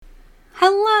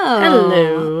Hello.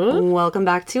 Hello. Welcome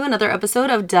back to another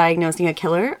episode of Diagnosing a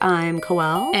Killer. I'm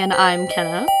Coel. And I'm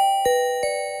Kenna.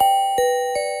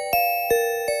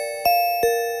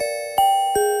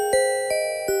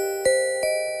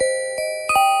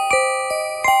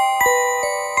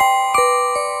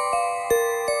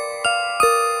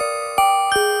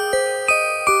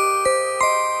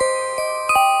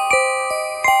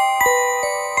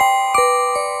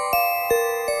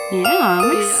 Yeah,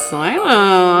 I'm excited.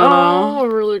 Oh,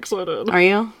 I'm really excited. Are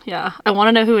you? Yeah, I want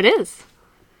to know who it is.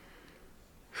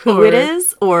 Who it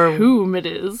is, or whom it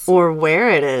is. or where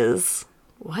it is.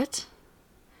 What?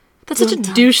 That's such a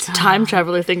douche time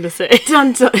traveler thing to say.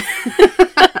 Dun, dun.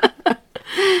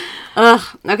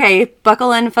 Ugh. Okay,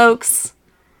 buckle in, folks.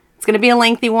 It's going to be a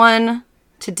lengthy one.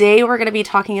 Today we're going to be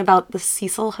talking about the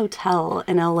Cecil Hotel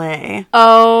in LA.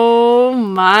 Oh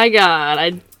my god,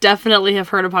 I definitely have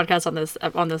heard a podcast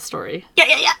on this story.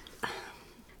 Yeah.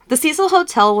 The Cecil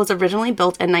Hotel was originally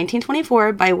built in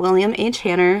 1924 by William H.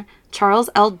 Hanner, Charles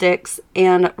L. Dix,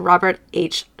 and Robert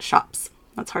H. Shops.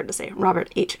 That's hard to say. Robert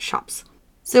H. Shops.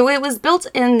 So it was built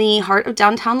in the heart of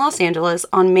downtown Los Angeles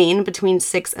on Main between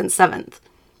 6th and 7th.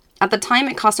 At the time,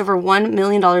 it cost over $1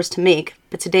 million to make,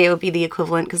 but today it would be the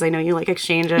equivalent, because I know you like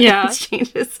exchange rates.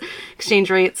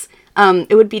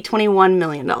 It would be $21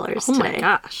 million today. Oh my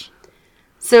gosh.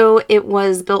 So it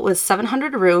was built with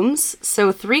 700 rooms.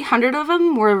 So 300 of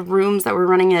them were rooms that were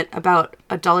running at about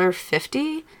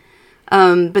 $1.50.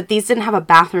 But these didn't have a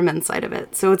bathroom inside of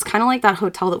it. So it's kind of like that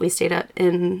hotel that we stayed at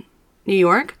in New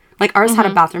York. Like ours had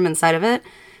a bathroom inside of it,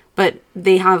 but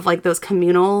they have like those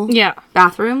communal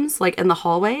bathrooms like in the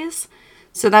hallways.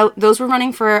 So those were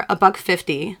running for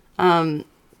 $1.50.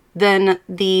 Then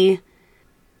the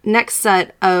next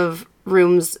set of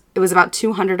rooms, it was about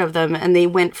 200 of them, and they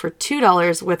went for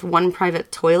 $2 with one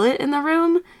private toilet in the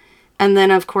room. And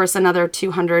then, of course, another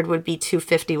 200 would be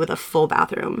 $2.50 with a full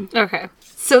bathroom. Okay.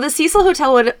 So the Cecil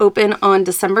Hotel would open on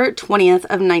December 20th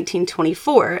of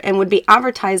 1924 and would be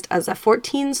advertised as a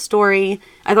 14-story.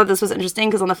 I thought this was interesting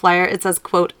because on the flyer it says,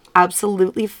 quote,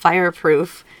 absolutely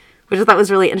fireproof, which I thought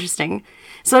was really interesting.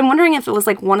 So I'm wondering if it was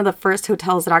like one of the first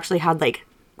hotels that actually had like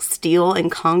steel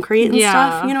and concrete and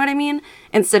stuff, you know what I mean?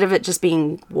 Instead of it just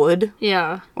being wood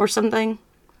or something.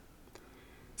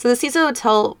 So the Cecil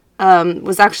Hotel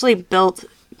was actually built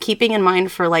keeping in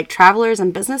mind for like travelers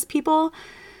and business people.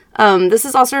 This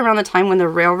is also around the time when the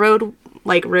railroad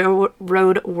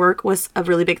work was a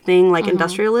really big thing, like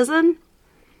industrialism.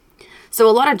 So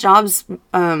a lot of jobs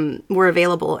were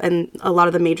available in a lot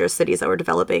of the major cities that were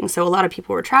developing. So a lot of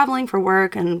people were traveling for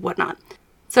work and whatnot.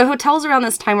 So hotels around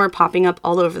this time were popping up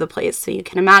all over the place. So you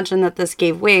can imagine that this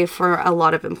gave way for a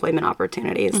lot of employment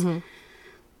opportunities.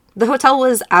 The hotel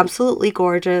was absolutely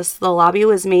gorgeous. The lobby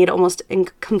was made almost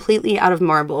completely out of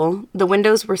marble. The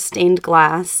windows were stained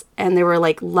glass, and there were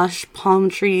like lush palm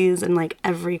trees in like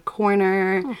every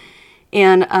corner,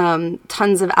 and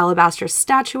tons of alabaster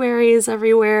statuaries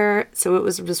everywhere. So it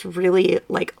was just really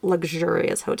like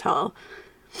luxurious hotel.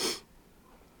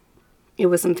 It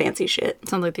was some fancy shit.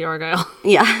 Sounds like the Argyle.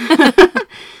 Yeah.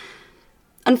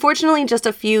 Unfortunately, just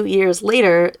a few years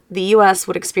later, the U.S.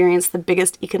 would experience the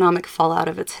biggest economic fallout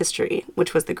of its history,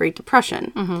 which was the Great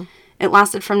Depression. It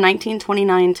lasted from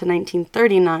 1929 to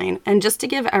 1939, and just to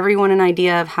give everyone an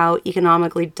idea of how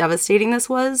economically devastating this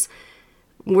was,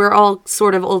 we're all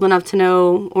sort of old enough to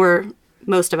know, or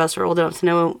most of us are old enough to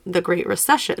know, the Great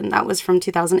Recession. That was from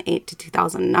 2008 to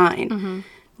 2009.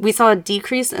 We saw a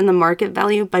decrease in the market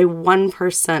value by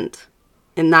 1%.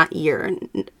 In that year,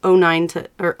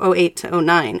 08 to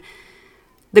 09.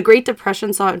 The Great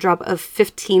Depression saw a drop of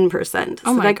 15%.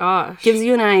 Oh my gosh. Gives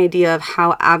you an idea of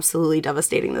how absolutely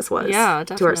devastating this was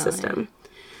to our system.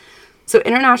 So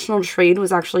international trade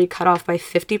was actually cut off by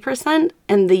 50%,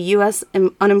 and the U.S.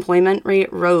 unemployment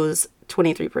rate rose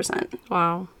 23%.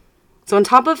 Wow. So on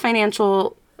top of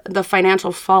the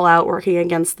financial fallout working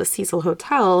against the Cecil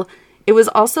Hotel, it was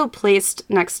also placed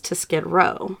next to Skid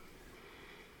Row.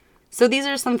 So these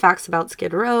are some facts about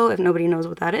Skid Row, if nobody knows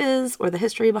what that is, or the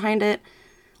history behind it.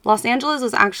 Los Angeles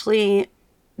was actually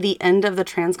the end of the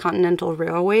Transcontinental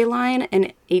Railway line in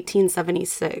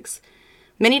 1876.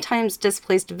 Many times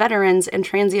displaced veterans and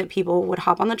transient people would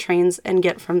hop on the trains and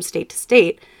get from state to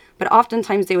state, but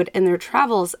oftentimes they would end their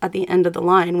travels at the end of the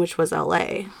line, which was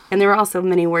LA. And there were also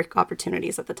many work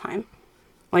opportunities at the time,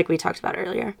 like we talked about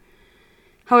earlier.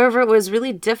 However, it was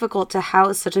really difficult to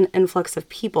house such an influx of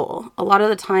people. A lot of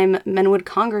the time, men would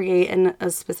congregate in a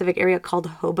specific area called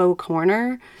Hobo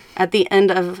Corner at the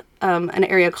end of an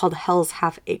area called Hell's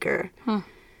Half Acre.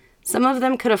 Some of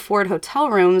them could afford hotel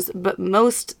rooms, but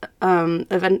most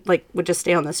would just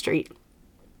stay on the street.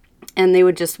 and they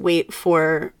would just wait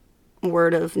for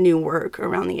word of new work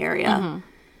around the area.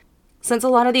 Since a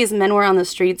lot of these men were on the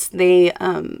streets, they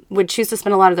would choose to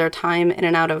spend a lot of their time in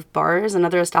and out of bars and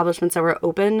other establishments that were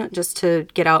open just to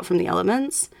get out from the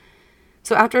elements.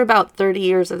 So after about 30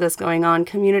 years of this going on,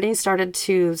 communities started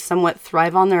to somewhat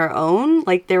thrive on their own.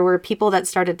 Like, there were people that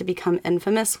started to become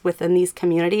infamous within these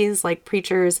communities, like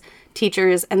preachers,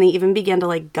 teachers, and they even began to,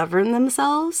 like, govern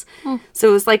themselves. So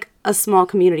it was like a small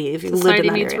community if you lived in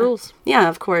that needs area. rules. Yeah,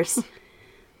 of course.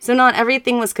 So not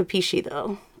everything was capisci,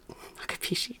 though.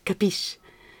 Capiche.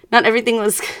 Not everything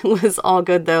was all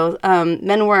good, though.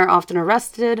 Men were often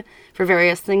arrested for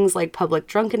various things like public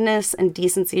drunkenness,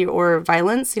 indecency, or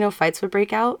violence. You know, fights would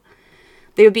break out.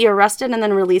 They would be arrested and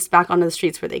then released back onto the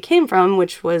streets where they came from,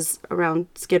 which was around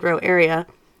Skid Row area.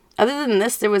 Other than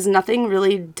this, there was nothing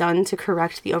really done to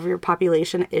correct the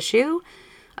overpopulation issue.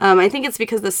 I think it's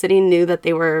because the city knew that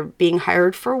they were being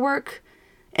hired for work,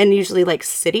 and usually like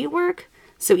city work.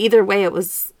 So either way, it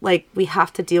was like, we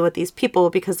have to deal with these people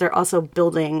because they're also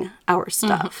building our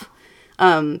stuff.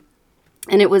 And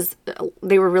they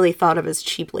were really thought of as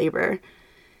cheap labor.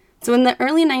 So in the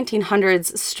early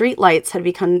 1900s, street lights had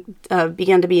began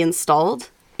to be installed,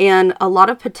 and a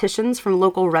lot of petitions from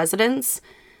local residents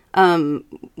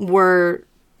were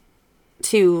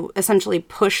to essentially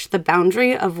push the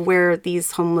boundary of where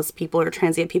these homeless people or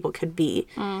transient people could be.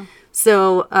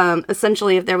 So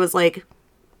essentially, if there was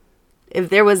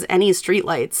any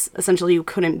streetlights, essentially you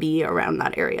couldn't be around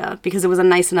that area because it was a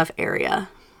nice enough area.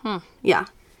 Yeah.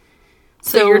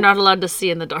 So you're not allowed to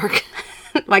see in the dark.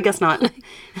 I guess not.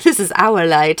 This is our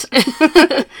light.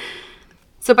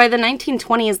 So by the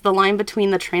 1920s, the line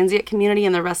between the transient community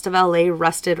and the rest of LA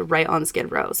rested right on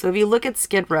Skid Row. So if you look at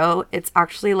Skid Row, it's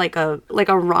actually like a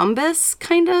rhombus,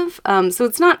 kind of. So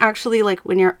it's not actually like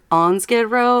when you're on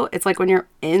Skid Row. It's like when you're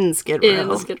in Skid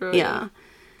Row. In Skid Row, yeah.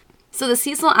 So the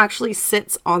Cecil actually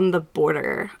sits on the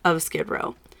border of Skid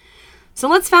Row. So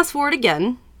let's fast forward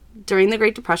again during the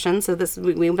Great Depression. So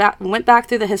we went back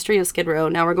through the history of Skid Row.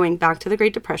 Now we're going back to the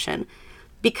Great Depression.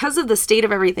 Because of the state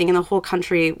of everything and the whole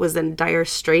country was in dire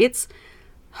straits,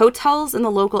 hotels in the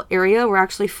local area were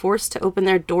actually forced to open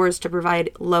their doors to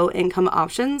provide low-income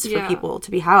options for people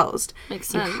to be housed. Makes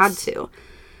sense. You had to.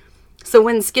 So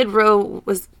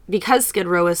because Skid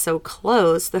Row is so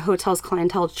close, the hotel's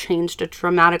clientele changed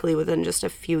dramatically within just a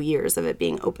few years of it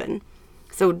being open.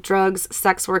 So drugs,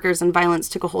 sex workers, and violence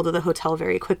took a hold of the hotel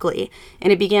very quickly,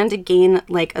 and it began to gain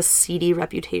like a seedy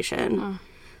reputation.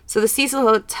 So the Cecil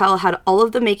Hotel had all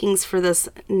of the makings for this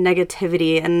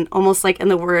negativity, and almost like in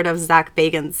the word of Zach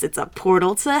Bagans, it's a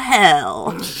portal to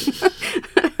hell.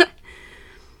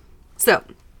 So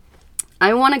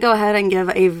I want to go ahead and give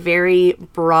a very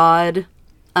broad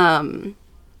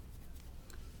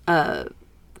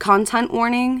content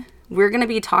warning. We're going to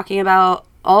be talking about,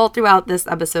 all throughout this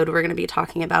episode, we're going to be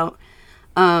talking about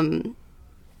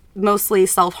mostly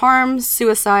self-harm,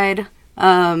 suicide,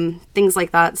 things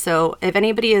like that. So if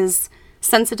anybody is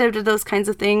sensitive to those kinds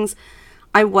of things,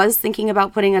 I was thinking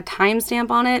about putting a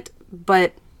timestamp on it,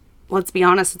 but let's be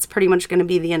honest, it's pretty much going to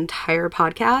be the entire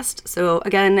podcast. So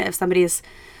again, if somebody is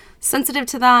sensitive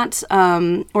to that,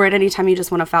 or at any time you just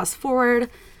want to fast forward,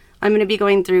 I'm going to be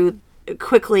going through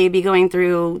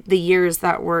the years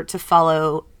that were to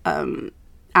follow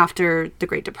after the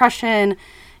Great Depression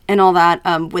and all that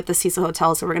with the Cecil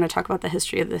Hotel. So we're going to talk about the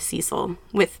history of the Cecil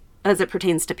as it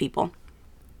pertains to people.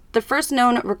 The first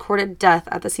known recorded death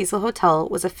at the Cecil Hotel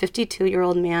was a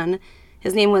 52-year-old man.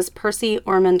 His name was Percy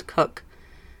Ormond Cook.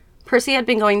 Percy had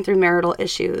been going through marital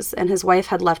issues, and his wife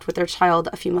had left with their child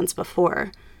a few months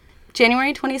before.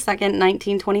 January 22nd,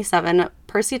 1927,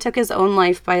 Percy took his own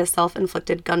life by a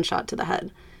self-inflicted gunshot to the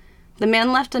head. The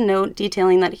man left a note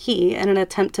detailing that he, in an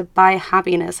attempt to buy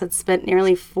happiness, had spent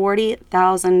nearly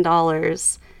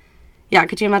 $40,000. Yeah,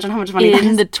 could you imagine how much money that is?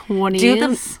 In the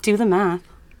 20s? Do the math.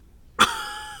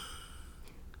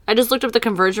 I just looked up the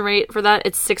conversion rate for that.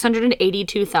 It's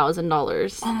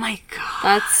 $682,000. Oh my god.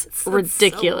 That's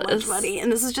ridiculous. So much money. And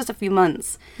this is just a few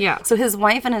months. Yeah. So his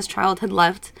wife and his child had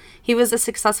left. He was a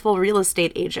successful real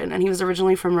estate agent, and he was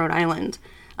originally from Rhode Island.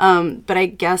 But I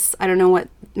guess, I don't know what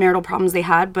marital problems they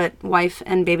had, but wife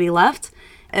and baby left.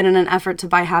 And in an effort to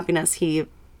buy happiness, he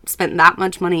spent that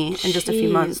much money in just a few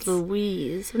months.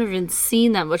 Louise. I've never even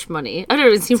seen that much money. I've never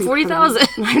even seen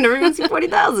 $40,000. I've never even seen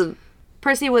 $40,000.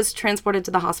 Percy was transported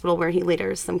to the hospital where he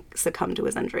later succumbed to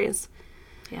his injuries.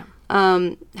 Yeah.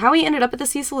 How he ended up at the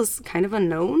Cecil is kind of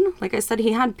unknown. Like I said,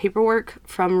 he had paperwork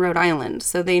from Rhode Island,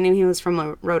 so they knew he was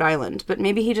from Rhode Island. But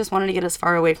maybe he just wanted to get as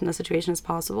far away from the situation as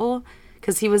possible,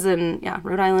 because he was in,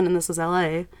 Rhode Island, and this was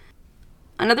LA.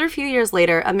 Another few years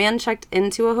later, a man checked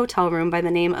into a hotel room by the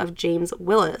name of James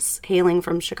Willis, hailing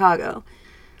from Chicago.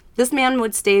 This man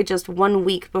would stay just 1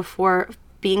 week before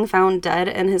being found dead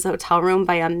in his hotel room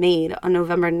by a maid on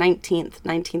November 19th,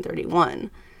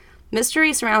 1931.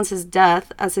 Mystery surrounds his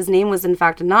death, as his name was in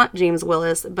fact not James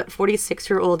Willis, but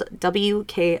 46-year-old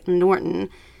W.K. Norton,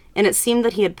 and it seemed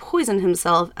that he had poisoned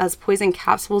himself, as poison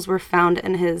capsules were found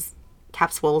in his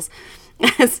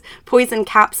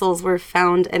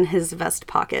vest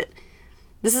pocket.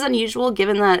 This is unusual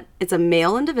given that it's a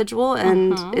male individual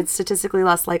and it's statistically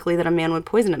less likely that a man would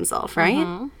poison himself,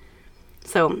 right?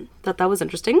 So, thought that was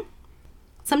interesting.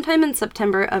 Sometime in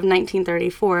September of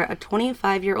 1934, a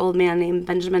 25-year-old man named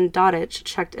Benjamin Dodich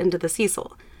checked into the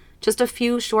Cecil. Just a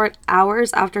few short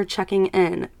hours after checking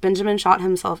in, Benjamin shot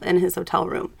himself in his hotel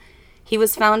room. He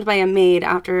was found by a maid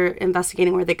after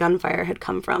investigating where the gunfire had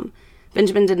come from.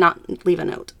 Benjamin did not leave a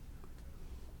note.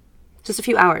 Just a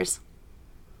few hours.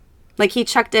 Like, he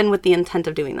checked in with the intent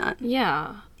of doing that.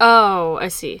 Yeah. Oh, I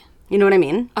see. You know what I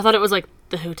mean? I thought it was like,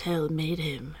 the hotel made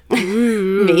him.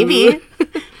 Maybe.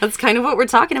 That's kind of what we're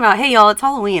talking about. Hey, y'all, it's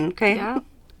Halloween, okay? Yeah.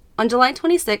 On July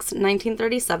 26,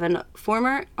 1937,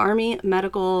 former Army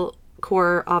Medical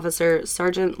Corps officer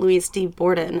Sergeant Louis D.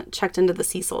 Borden checked into the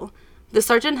Cecil. The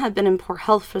sergeant had been in poor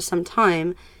health for some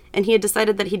time, and he had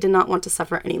decided that he did not want to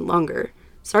suffer any longer.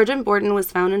 Sergeant Borden was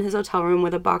found in his hotel room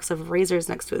with a box of razors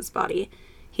next to his body.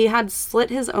 He had slit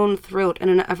his own throat in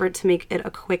an effort to make it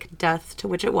a quick death, to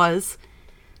which it was.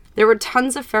 There were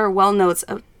tons of farewell notes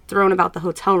thrown about the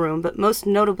hotel room, but most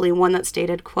notably one that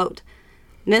stated, quote,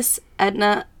 Miss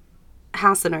Edna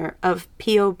Hassener of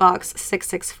P.O. Box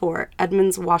 664,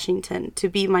 Edmonds, Washington, to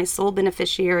be my sole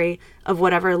beneficiary of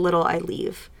whatever little I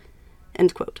leave.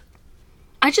 End quote.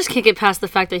 I just can't get past the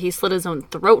fact that he slit his own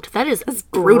throat. That's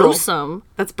brutal. Gruesome.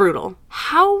 That's brutal.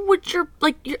 How would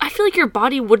I feel like your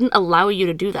body wouldn't allow you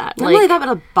to do that. Not really that, but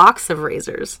a box of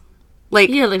razors. Like,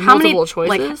 yeah, like how multiple many,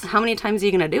 choices? Like, how many times are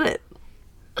you going to do it?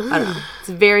 I don't know. It's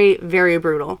very, very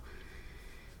brutal.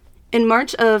 In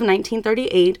March of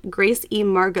 1938, Grace E.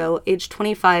 Margot, age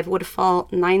 25, would fall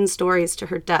 9 stories to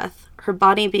her death, her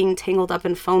body being tangled up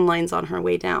in phone lines on her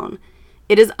way down.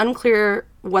 It is unclear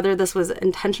whether this was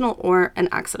intentional or an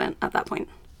accident at that point.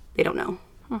 They don't know.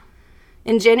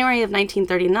 In January of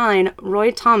 1939,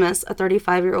 Roy Thomas, a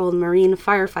 35-year-old Marine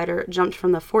firefighter, jumped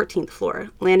from the 14th floor,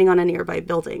 landing on a nearby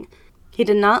building. He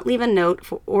did not leave a note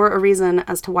or a reason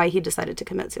as to why he decided to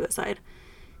commit suicide.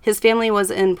 His family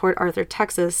was in Port Arthur,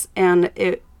 Texas, and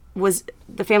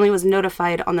the family was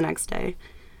notified on the next day.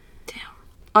 Damn.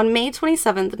 On May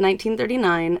 27th,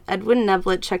 1939, Edwin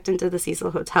Neblett checked into the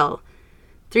Cecil Hotel.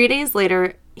 3 days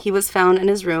later, he was found in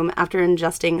his room after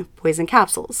ingesting poison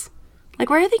capsules. Like,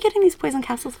 where are they getting these poison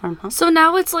capsules from, huh? So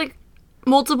now it's like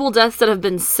multiple deaths that have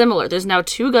been similar. There's now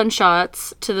 2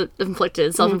 gunshots to the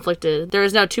inflicted, self-inflicted. There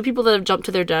is now 2 people that have jumped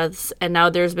to their deaths, and now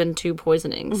there's been 2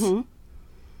 poisonings.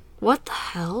 What the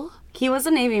hell? He was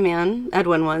a Navy man,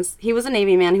 Edwin was. He was a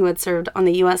Navy man who had served on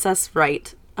the USS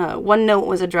Wright. One note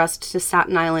was addressed to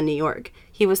Staten Island, New York.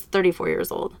 He was 34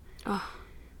 years old. Oh.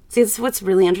 See, what's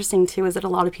really interesting, too, is that a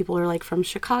lot of people are, like, from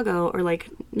Chicago or, like,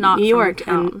 Not New York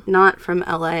from and not from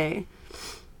L.A.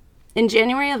 In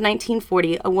January of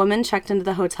 1940, a woman checked into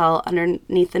the hotel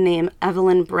underneath the name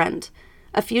Evelyn Brent.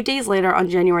 A few days later, on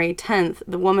January 10th,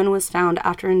 the woman was found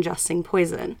after ingesting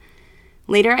poison.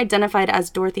 Later identified as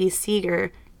Dorothy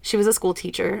Seeger, she was a school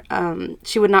teacher.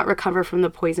 She would not recover from the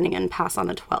poisoning and pass on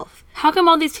the 12th. How come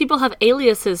all these people have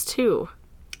aliases, too?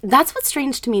 That's what's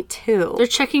strange to me, too. They're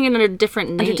checking in under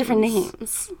different names. Under different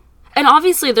names. And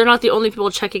obviously, they're not the only people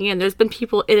checking in. There's been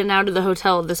people in and out of the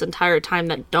hotel this entire time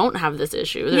that don't have this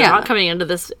issue. They're not coming into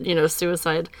this,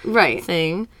 suicide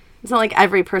thing. It's not like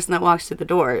every person that walks through the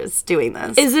door is doing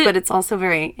this. But it's also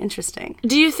very interesting.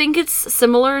 Do you think it's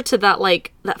similar to that,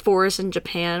 like, that forest in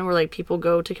Japan where, like, people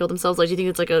go to kill themselves? Like, do you think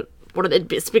it's like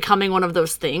it's becoming one of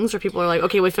those things where people are like,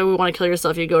 okay, well, if you want to kill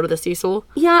yourself, you go to the Cecil?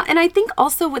 Yeah, and I think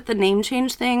also with the name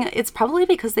change thing, it's probably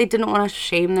because they didn't want to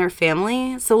shame their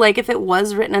family. So, like, if it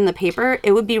was written in the paper,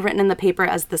 it would be written in the paper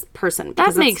as this person.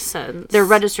 That makes sense. They're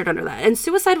registered under that. And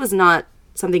suicide was not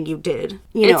something you did.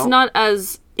 It's not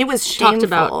as it was shameful talked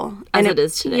about as it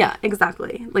is today. Yeah,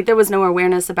 exactly. Like, there was no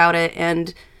awareness about it,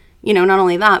 and, not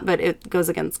only that, but it goes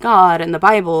against God and the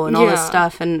Bible and all this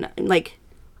stuff, and, like,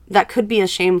 that could be a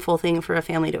shameful thing for a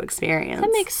family to experience.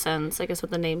 That makes sense, I guess,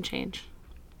 with the name change.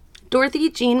 Dorothy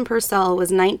Jean Purcell was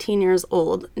 19 years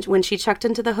old when she checked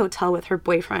into the hotel with her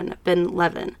boyfriend, Ben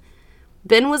Levin.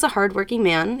 Ben was a hardworking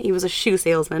man. He was a shoe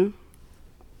salesman.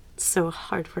 So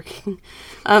hardworking.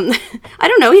 I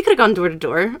don't know. He could have gone door to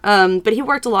door, but he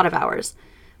worked a lot of hours.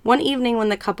 One evening when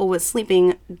the couple was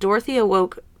sleeping, Dorothy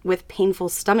awoke with painful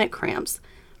stomach cramps.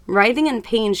 Writhing in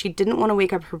pain, she didn't want to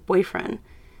wake up her boyfriend,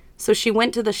 so she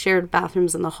went to the shared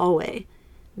bathrooms in the hallway.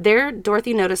 There,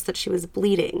 Dorothy noticed that she was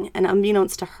bleeding, and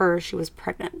unbeknownst to her, she was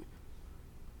pregnant.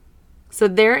 So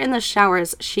there in the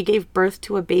showers, she gave birth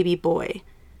to a baby boy.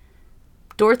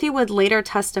 Dorothy would later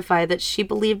testify that she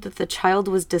believed that the child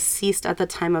was deceased at the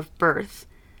time of birth,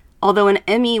 although an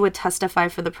M.E. would testify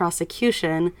for the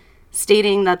prosecution,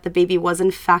 stating that the baby was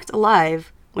in fact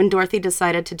alive when Dorothy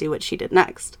decided to do what she did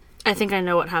next. I think I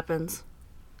know what happens.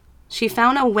 She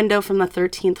found a window from the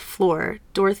 13th floor.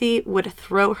 Dorothy would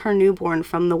throw her newborn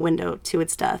from the window to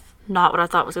its death, Not what I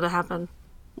thought was going to happen.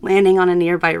 landing on a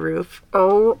nearby roof.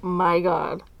 Oh my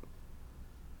god.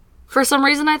 For some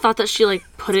reason, I thought that she, like,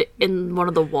 put it in one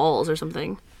of the walls or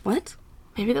something. What?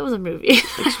 Maybe that was a movie.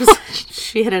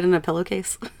 She hid it in a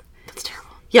pillowcase. That's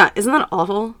terrible. Yeah, isn't that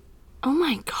awful? Oh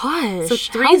my gosh.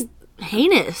 So How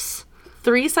heinous.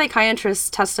 3 psychiatrists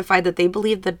testified that they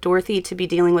believed that Dorothy to be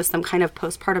dealing with some kind of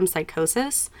postpartum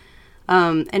psychosis,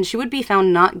 and she would be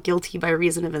found not guilty by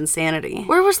reason of insanity.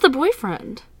 Where was the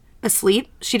boyfriend? Asleep?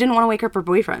 She didn't want to wake up her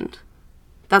boyfriend.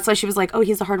 That's why she was like, oh,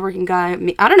 he's a hardworking guy.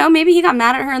 I don't know, maybe he got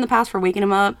mad at her in the past for waking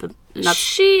him up. But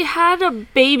She had a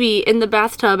baby in the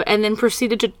bathtub and then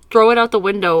proceeded to throw it out the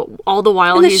window all the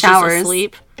while in the he's showers. just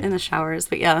asleep. In the showers,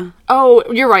 but yeah. Oh,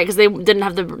 you're right, because they didn't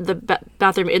have the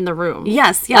bathroom in the room.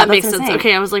 Yes, yeah, that that's makes what I'm sense. saying.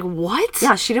 Okay, I was like, what?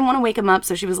 Yeah, she didn't want to wake him up,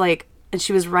 so she was like, and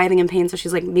she was writhing in pain, so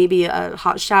she's like, maybe a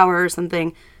hot shower or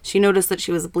something. She noticed that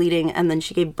she was bleeding, and then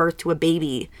she gave birth to a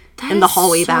baby in the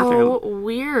hallway bathroom. So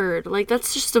weird. Like,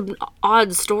 that's just an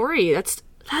odd story. That's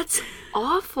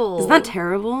awful. Isn't that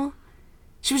terrible?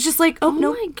 She was just like, oh,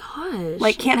 no, my gosh.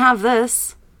 like, can't have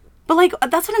this. But, like,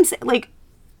 that's what I'm saying. Like,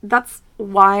 that's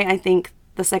why I think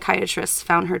the psychiatrists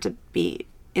found her to be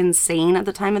insane at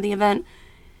the time of the event.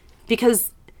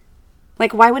 Because,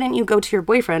 like, why wouldn't you go to your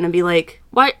boyfriend and be like,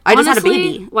 why? I just honestly, had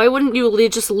a baby? Why wouldn't you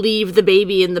just leave the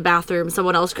baby in the bathroom?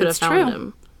 Someone else could have found true.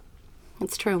 him.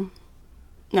 It's true.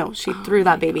 No, she threw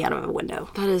that baby out of a window.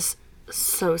 That is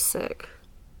so sick.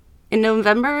 In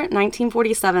November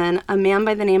 1947, a man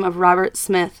by the name of Robert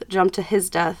Smith jumped to his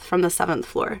death from the 7th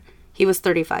floor. He was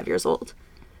 35 years old.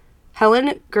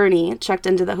 Helen Gurney checked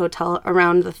into the hotel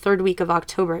around the 3rd week of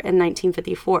October in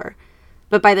 1954,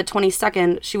 but by the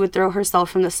 22nd, she would throw herself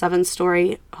from the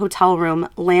 7th-story hotel room,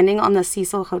 landing on the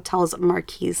Cecil Hotel's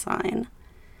marquee sign.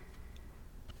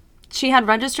 She had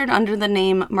registered under the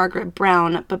name Margaret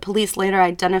Brown, but police later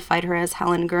identified her as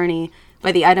Helen Gurney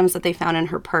by the items that they found in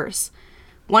her purse.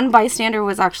 One bystander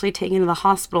was actually taken to the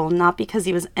hospital, not because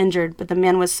he was injured, but the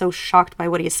man was so shocked by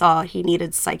what he saw, he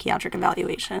needed psychiatric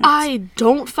evaluation. I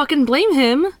don't fucking blame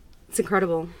him. It's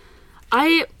incredible.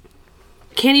 I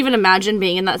can't even imagine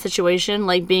being in that situation,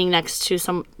 like being next to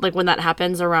some, like when that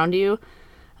happens around you.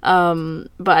 But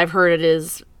I've heard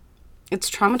It's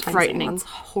traumatizing. Frightening. It's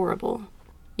horrible.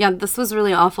 Yeah, this was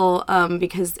really awful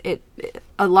because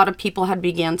a lot of people had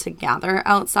began to gather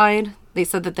outside. They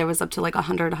said that there was up to like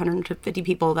 100, 150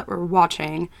 people that were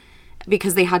watching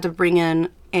because they had to bring in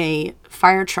a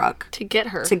fire truck to get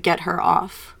her. to get her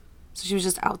off. So she was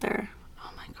just out there.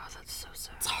 Oh my god, that's so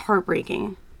sad. It's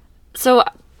heartbreaking. So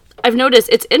I've noticed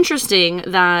it's interesting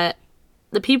that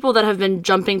the people that have been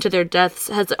jumping to their deaths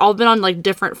has all been on like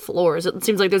different floors. It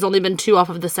seems like there's only been 2 off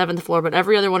of the 7th floor, but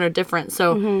every other one are different.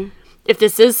 So if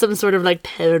this is some sort of like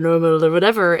paranormal or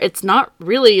whatever, it's not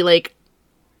really like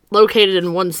located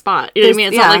in one spot. You know what I mean?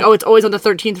 It's not like, oh, it's always on the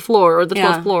 13th floor or the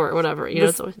 12th floor or whatever. You know,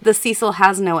 it's always... The Cecil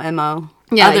has no MO.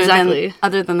 Yeah, exactly.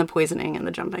 Other than the poisoning and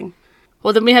the jumping.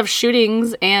 Well, then we have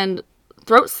shootings and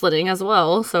throat slitting as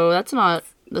well, so that's not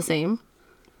the same.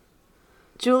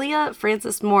 Julia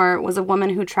Frances Moore was a woman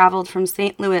who traveled from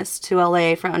St. Louis to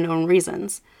LA for unknown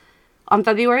reasons. On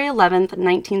February 11th,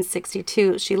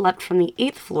 1962, she leapt from the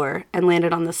 8th floor and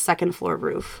landed on the 2nd floor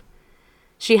roof.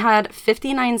 She had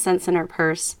 59 cents in her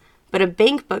purse, but a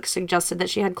bank book suggested that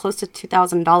she had close to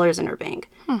 $2,000 in her bank.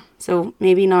 So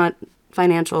maybe not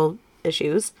financial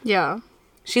issues. Yeah.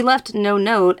 She left no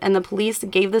note, and the police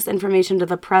gave this information to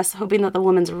the press, hoping that the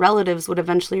woman's relatives would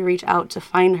eventually reach out to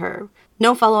find her.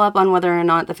 No follow-up on whether or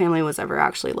not the family was ever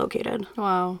actually located.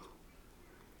 Wow.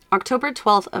 October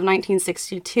 12th of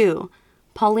 1962,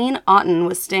 Pauline Otten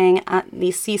was staying at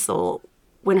the Cecil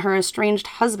when her estranged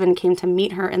husband came to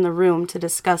meet her in the room to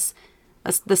discuss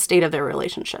the state of their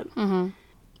relationship.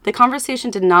 The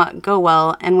conversation did not go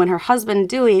well, and when her husband,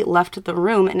 Dewey, left the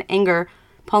room in anger,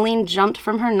 Pauline jumped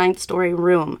from her 9th-story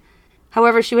room.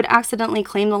 However, she would accidentally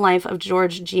claim the life of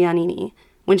George Giannini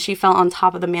when she fell on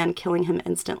top of the man, killing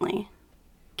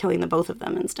the both of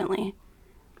them instantly.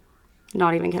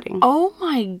 Not even kidding. Oh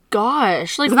my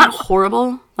gosh. Like, Isn't that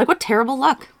horrible? Like, what terrible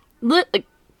luck.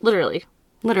 Literally.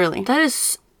 Literally. That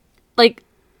is, like,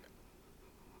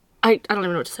 I don't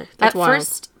even know what to say. That's At wild.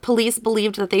 first, police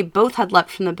believed that they both had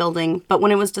leapt from the building, but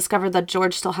when it was discovered that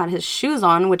George still had his shoes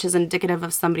on, which is indicative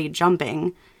of somebody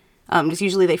jumping, because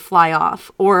usually they fly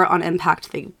off, or on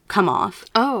impact they come off,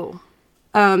 Oh.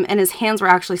 and his hands were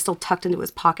actually still tucked into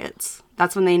his pockets.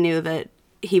 That's when they knew that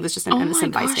he was just an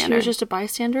innocent He bystander. was just a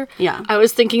bystander? Yeah. I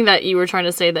was thinking that you were trying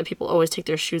to say that people always take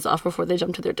their shoes off before they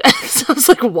jump to their deaths. I was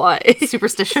like, why?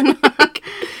 Superstition.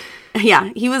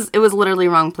 Yeah, it was literally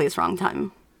wrong place, wrong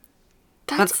time.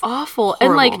 That's awful. horrible.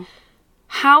 And, like,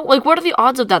 how, like, what are the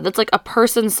odds of that? That's, like, a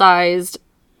person-sized,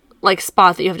 like,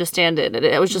 spot that you have to stand in. And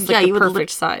it was just, like, Yeah, the you would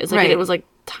perfect size. Like, right. it was, like,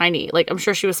 tiny. Like, I'm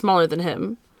sure she was smaller than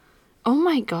him. Oh,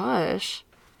 my gosh.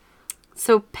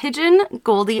 So Pigeon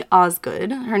Goldie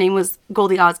Osgood, her name was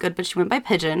Goldie Osgood, but she went by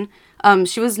Pigeon.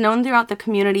 She was known throughout the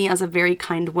community as a very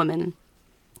kind woman.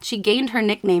 She gained her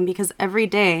nickname because every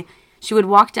day she would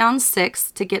walk down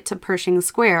 6 to get to Pershing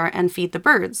Square and feed the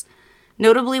birds,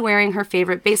 notably wearing her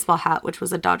favorite baseball hat, which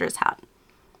was a Dodgers hat.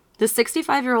 The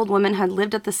 65-year-old woman had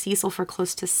lived at the Cecil for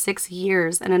close to 6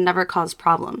 years and had never caused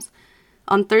problems.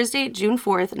 On Thursday, June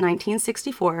 4th,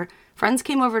 1964, friends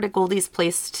came over to Goldie's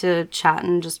place to chat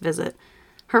and just visit.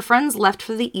 Her friends left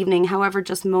for the evening, however,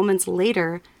 just moments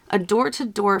later, a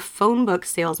door-to-door phone book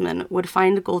salesman would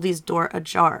find Goldie's door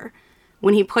ajar.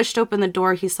 When he pushed open the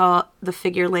door, he saw the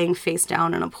figure laying face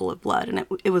down in a pool of blood, and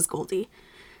it was Goldie.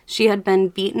 She had been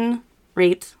beaten,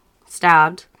 raped,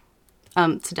 stabbed,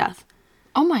 to death.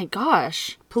 Oh, my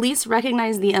gosh. Police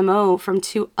recognized the MO from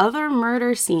 2 other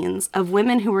murder scenes of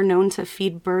women who were known to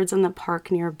feed birds in the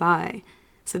park nearby.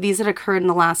 So these had occurred in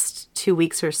the last 2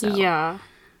 weeks or so. Yeah.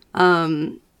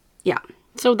 Yeah.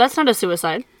 So that's not a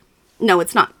suicide. No,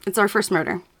 it's not. It's our first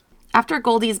murder. After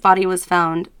Goldie's body was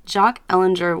found, Jock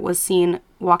Ellinger was seen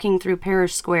walking through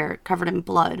Parish Square covered in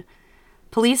blood.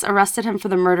 Police arrested him for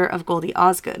the murder of Goldie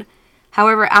Osgood.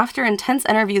 However, after intense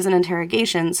interviews and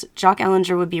interrogations, Jock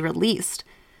Ellinger would be released.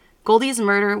 Goldie's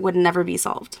murder would never be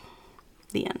solved.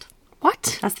 The end.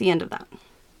 What? That's the end of that.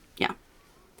 Yeah.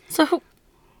 So,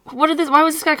 why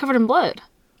was this guy covered in blood?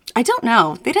 I don't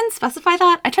know. They didn't specify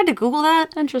that. I tried to Google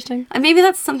that. Interesting. Maybe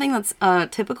that's something that's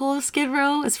typical of Skid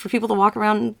Row, is for people to walk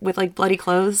around with, like, bloody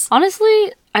clothes.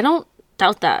 Honestly, I don't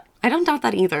doubt that. I don't doubt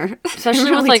that either. Especially I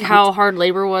with, really like, don't. how hard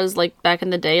labor was, like, back in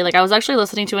the day. Like, I was actually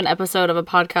listening to an episode of a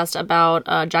podcast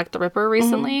about Jack the Ripper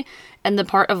recently, and the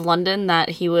part of London that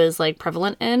he was, like,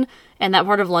 prevalent in, and that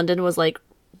part of London was, like,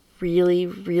 really,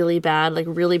 really bad, like,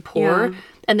 really poor. Yeah.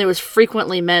 And there was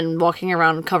frequently men walking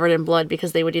around covered in blood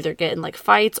because they would either get in, like,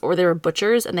 fights or they were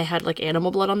butchers and they had, like,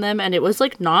 animal blood on them. And it was,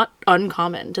 like, not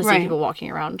uncommon to see Right. people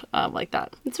walking around like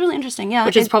that. It's really interesting, yeah.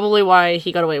 Which is probably why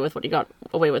he got away with what he got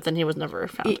away with and he was never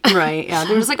found. Right, yeah.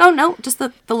 They were just like, oh, no, just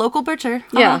the local butcher.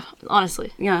 Yeah,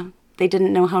 honestly. Yeah. They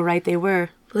didn't know how right they were.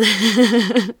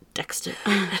 Dexter.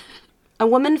 A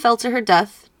woman fell to her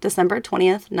death December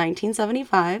 20th,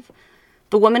 1975.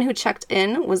 The woman who checked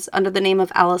in was under the name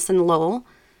of Allison Lowell,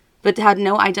 but had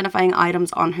no identifying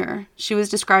items on her. She was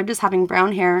described as having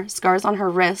brown hair, scars on her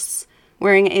wrists,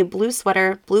 wearing a blue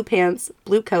sweater, blue pants,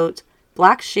 blue coat,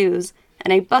 black shoes,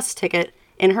 and a bus ticket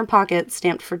in her pocket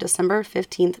stamped for December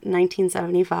 15th,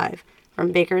 1975,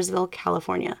 from Bakersville,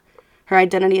 California. Her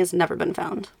identity has never been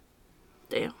found.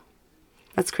 Damn.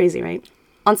 That's crazy, right?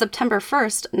 On September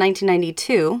 1st,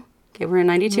 1992... Okay, we're in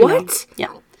 92 now. What?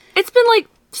 Yeah. It's been like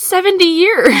 70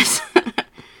 years.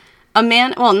 A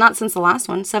man... Well, not since the last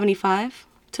one. 75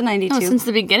 to 92. No, since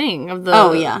the beginning of the...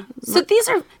 Oh, yeah. So these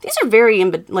are very,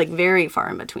 very far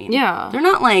in between. Yeah. They're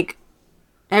not like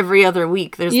every other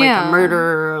week. There's like Yeah. a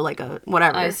murder or like a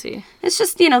whatever. I see. It's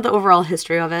just, the overall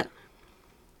history of it.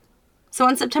 So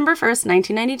on September 1st,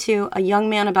 1992, a young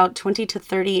man about 20 to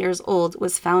 30 years old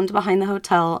was found behind the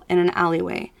hotel in an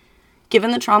alleyway.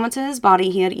 Given the trauma to his body,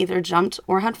 he had either jumped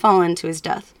or had fallen to his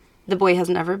death. The boy has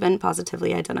never been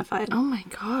positively identified. Oh my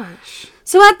gosh.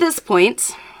 So at this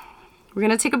point, we're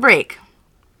going to take a break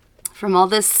from all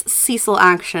this Cecil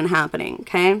action happening,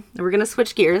 okay? And we're going to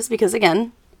switch gears because,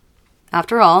 again,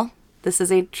 after all, this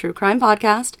is a true crime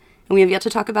podcast, and we have yet to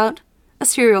talk about a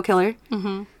serial killer.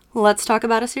 Mm-hmm. Let's talk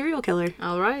about a serial killer.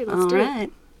 All right, let's do it.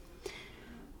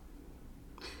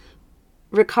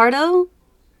 Ricardo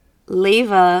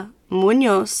Leyva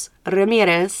Munoz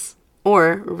Ramirez,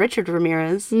 or Richard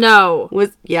Ramirez, No.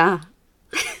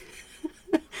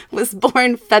 was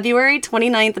born February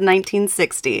 29th,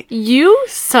 1960. You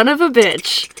son of a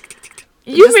bitch.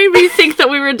 You made me think that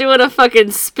we were doing a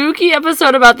fucking spooky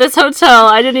episode about this hotel.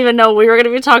 I didn't even know we were going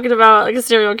to be talking about like a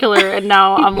serial killer, and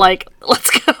now I'm like, let's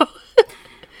go.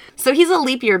 So he's a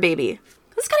leap year baby.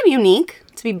 That's kind of unique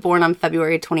to be born on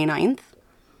February 29th.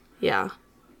 Yeah.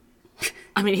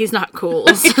 I mean, he's not cool.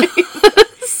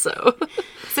 So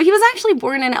he was actually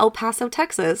born in El Paso,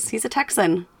 Texas. He's a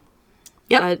Texan.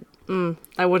 Yep.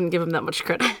 I wouldn't give him that much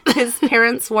credit. His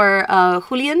parents were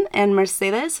Julian and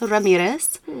Mercedes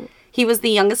Ramirez. He was the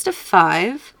youngest of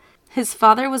 5. His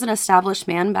father was an established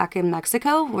man back in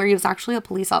Mexico, where he was actually a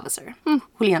police officer.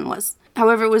 Julian was.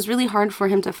 However, it was really hard for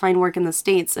him to find work in the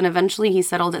States, and eventually he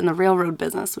settled in the railroad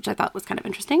business, which I thought was kind of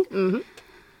interesting. Mm-hmm.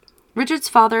 Richard's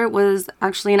father was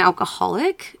actually an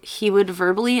alcoholic. He would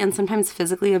verbally and sometimes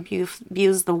physically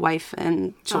abuse the wife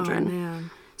and children. Oh,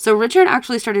 man. So Richard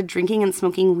actually started drinking and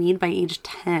smoking weed by age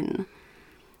 10.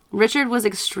 Richard was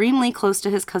extremely close to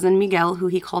his cousin Miguel, who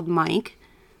he called Mike.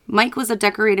 Mike was a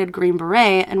decorated Green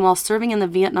Beret, and while serving in the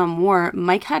Vietnam War,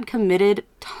 Mike had committed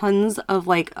tons of,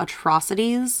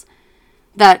 atrocities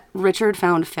that Richard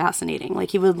found fascinating.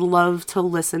 He would love to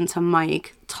listen to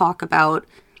Mike talk about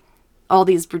all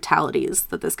these brutalities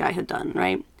that this guy had done,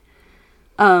 right?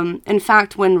 In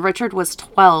fact, when Richard was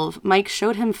 12, Mike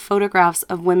showed him photographs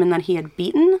of women that he had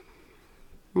beaten,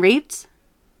 raped,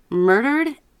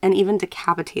 murdered, and even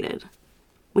decapitated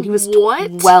when he was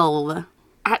 12.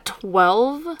 At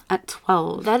 12? At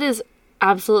 12. That is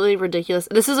absolutely ridiculous.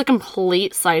 This is a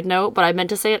complete side note, but I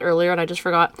meant to say it earlier and I just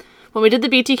forgot. When we did the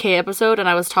BTK episode and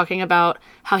I was talking about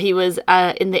how he was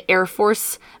in the Air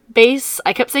Force base,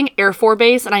 I kept saying Air Force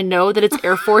base, and I know that it's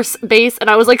Air Force base, and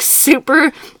I was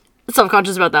super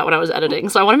self-conscious about that when I was editing.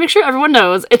 So I want to make sure everyone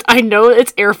knows. I know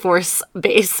it's Air Force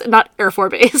base, not Air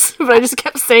Force base, but I just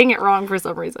kept saying it wrong for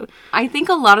some reason. I think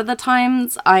a lot of the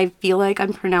times I feel like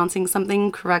I'm pronouncing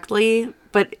something correctly,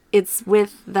 but it's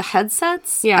with the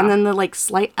headsets, and then the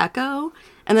slight echo,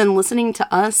 and then listening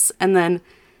to us, and then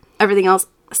everything else.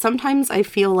 Sometimes I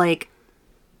feel like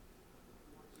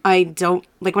I don't,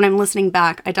 when I'm listening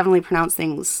back, I definitely pronounce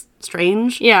things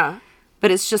strange. Yeah.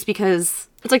 But it's just because...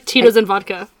 It's like Tito's and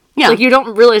vodka. Yeah. You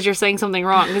don't realize you're saying something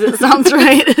wrong because it sounds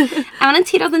right. I want a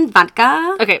Tito's and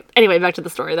vodka. Okay, anyway, back to the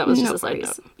story. That was just a side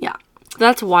note. Yeah.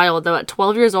 That's wild, though. At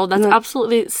 12 years old, that's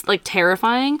absolutely,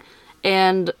 terrifying.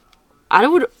 And I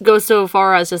would go so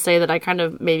far as to say that I kind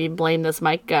of maybe blame this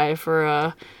Mike guy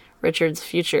for Richard's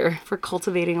future. For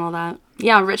cultivating all that.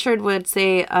 Yeah, Richard would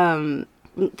say,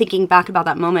 thinking back about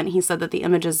that moment, he said that the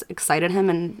images excited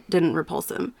him and didn't repulse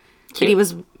him. But he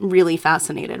was really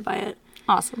fascinated by it.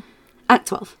 Awesome. At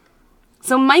 12.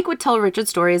 So Mike would tell Richard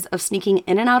stories of sneaking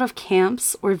in and out of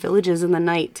camps or villages in the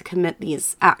night to commit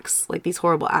these acts, these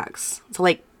horrible acts.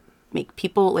 To, make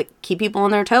people, keep people on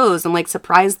their toes and,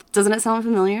 surprise. Doesn't it sound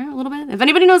familiar a little bit? If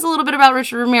anybody knows a little bit about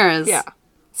Richard Ramirez. Yeah.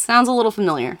 Sounds a little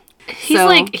familiar. He's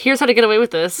here's how to get away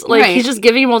with this. He's just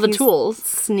giving him all the tools.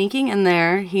 Sneaking in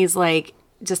there. He's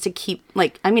just to keep,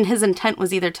 his intent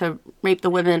was either to rape the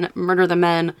women, murder the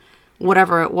men,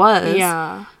 whatever it was.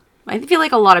 Yeah. I feel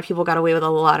like a lot of people got away with a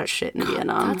lot of shit in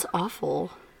Vietnam. That's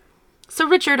awful. So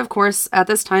Richard, of course, at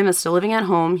this time is still living at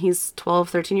home. He's 12,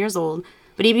 13 years old.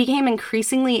 But he became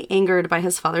increasingly angered by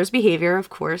his father's behavior, of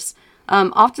course.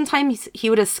 Oftentimes,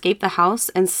 he would escape the house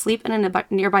and sleep in a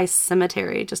nearby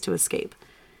cemetery just to escape.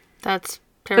 That's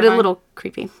terrifying. But a little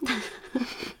creepy.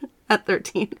 At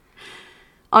 13.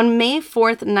 On May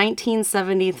 4th,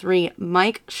 1973,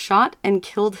 Mike shot and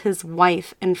killed his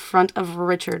wife in front of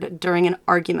Richard during an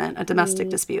argument, a domestic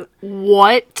dispute.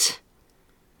 What?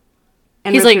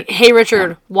 And he's Richard, hey,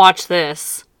 Richard, watch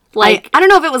this. I don't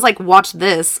know if it was watch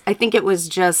this. I think it was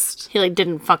just... He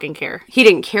didn't fucking care. He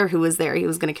didn't care who was there. He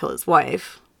was going to kill his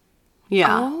wife.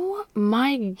 Yeah. Oh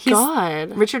my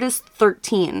God. Richard is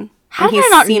 13. How did I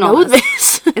not know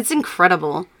this? It's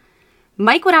incredible.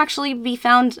 Mike would actually be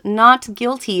found not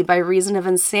guilty by reason of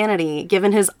insanity,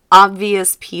 given his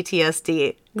obvious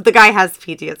PTSD. The guy has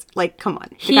PTSD. Come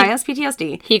on. The guy has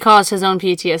PTSD. He caused his own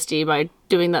PTSD by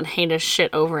doing that heinous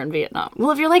shit over in Vietnam.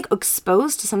 Well, if you're,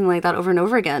 exposed to something like that over and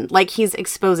over again, he's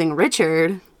exposing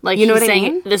Richard. You know what I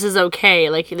mean? This is okay.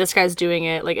 This guy's doing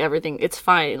it. Everything. It's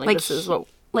fine. This is what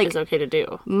is okay to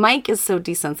do. Mike is so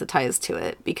desensitized to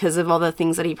it because of all the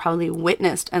things that he probably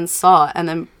witnessed and saw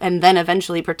and then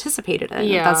eventually participated in.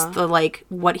 Yeah. That's the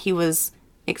what he was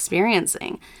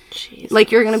experiencing.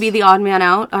 Jesus. You're gonna be the odd man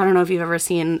out. I don't know if you've ever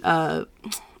seen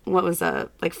what was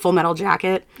Full Metal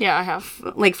Jacket. Yeah, I have.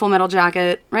 Full Metal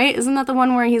Jacket, right? Isn't that the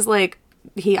one where he's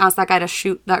he asked that guy to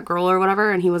shoot that girl or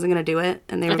whatever and he wasn't gonna do it,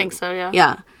 and I think so, yeah.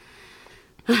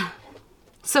 Yeah.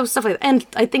 So stuff like that. And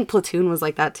I think Platoon was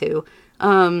like that too.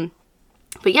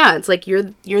 But yeah, it's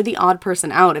you're the odd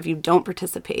person out if you don't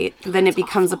participate. Then it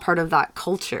becomes awful. A part of that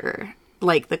culture,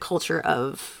 the culture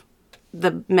of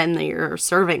the men that you're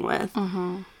serving with.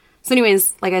 Mm-hmm. So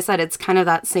anyways, like I said, it's kind of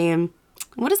that same,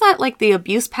 what is that, like the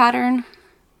abuse pattern?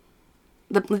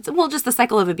 Just the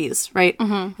cycle of abuse, right?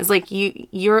 Mm-hmm. It's like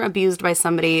you're abused by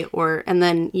somebody and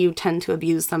then you tend to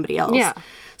abuse somebody else. Yeah.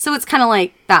 So it's kind of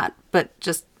like that, but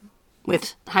just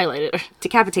with highlighted.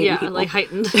 Decapitating people. Yeah, like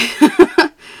heightened.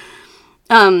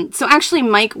 So actually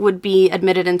Mike would be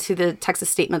admitted into the Texas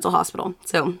State Mental Hospital.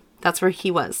 So that's where he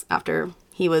was after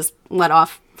he was let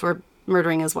off for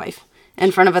murdering his wife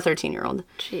in front of a 13-year-old.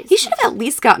 Jeez. He should have at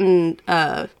least gotten,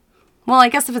 well, I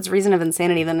guess if it's reason of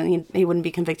insanity, then he wouldn't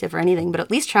be convicted for anything, but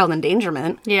at least child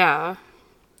endangerment. Yeah.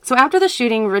 So after the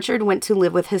shooting, Richard went to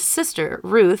live with his sister,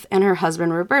 Ruth, and her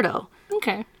husband, Roberto.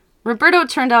 Okay. Roberto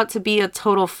turned out to be a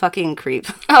total fucking creep.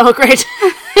 Oh, great. So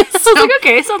I was like,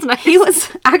 okay, sounds nice. He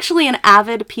was actually an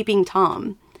avid peeping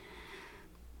Tom.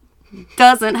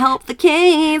 Doesn't help the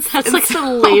case. That's like the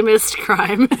lamest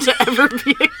crime to ever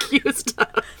be accused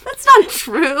of. That's not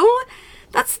true.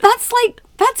 That's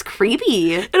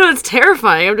creepy. I know, it's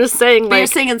terrifying. I'm just saying, But you're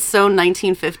like... saying it's so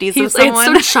 1950s He's, of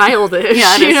someone? it's so childish.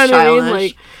 Yeah, it is you know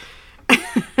childish. What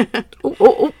I mean? Like...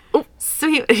 oh. So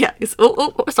he,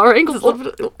 Sorry, ankle.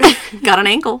 got an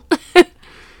ankle.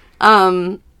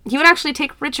 He would actually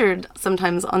take Richard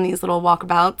sometimes on these little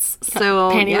walkabouts.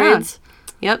 So Panty raids.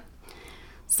 Yep.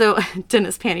 So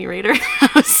Dennis Panty Raider.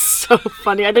 That was so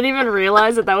funny. I didn't even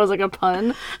realize that was like a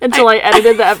pun until I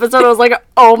edited the episode. I was like,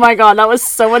 oh my god, that was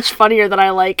so much funnier than I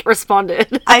like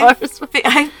responded. I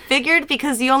figured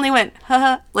because you only went,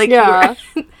 haha, like, yeah.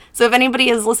 So if anybody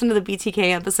has listened to the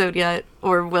BTK episode yet,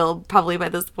 or will probably by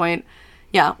this point,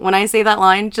 yeah, when I say that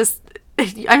line, just,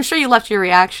 I'm sure you left your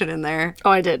reaction in there.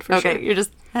 Oh, I did, for sure. Okay, you're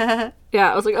just, yeah,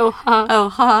 I was like, oh, ha. Oh,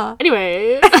 ha.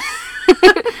 Anyway.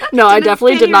 No, I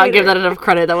definitely did not give that enough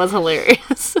credit. That was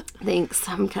hilarious. Thanks.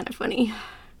 I'm kind of funny.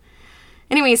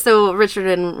 Anyway, so Richard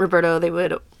and Roberto, they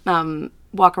would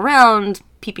walk around,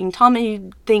 peeping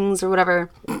Tommy things or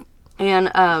whatever.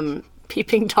 And,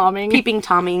 peeping Tomming. Peeping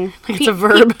Tomming. Like it's a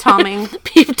verb. Peep Tomming.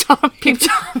 Peep Tomming. Peep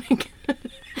Tomming.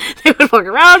 They would walk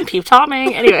around, peep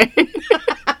Tomming. Anyway.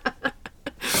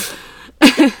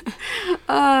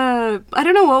 I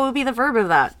don't know what would be the verb of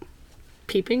that.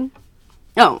 Peeping?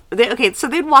 Oh, okay, so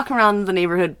they'd walk around the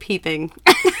neighborhood peeping.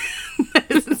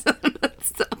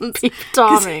 Peep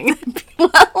Tomming.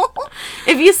 Well,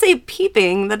 if you say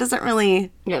peeping, that doesn't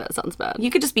really... Yeah, that sounds bad.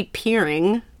 You could just be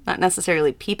peering, not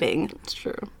necessarily peeping. It's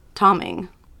true. Tomming.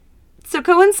 So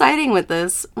coinciding with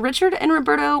this, Richard and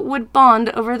Roberto would bond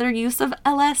over their use of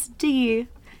LSD.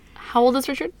 How old is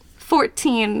Richard?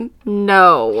 14.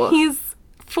 No. He's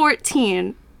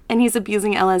 14. And he's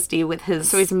abusing LSD with his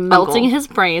So he's melting uncle. his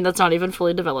brain that's not even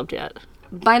fully developed yet.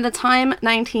 By the time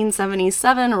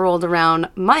 1977 rolled around,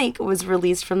 Mike was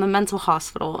released from the mental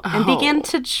hospital and began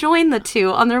to join the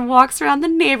two on their walks around the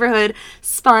neighborhood,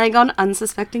 spying on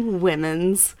unsuspecting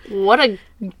women's. What a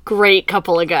great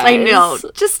couple of guys. I know.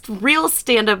 Just real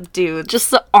stand-up dudes.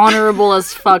 Just the honorable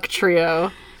as fuck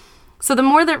trio. So the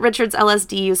more that Richard's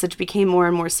LSD usage became more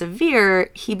and more severe,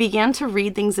 he began to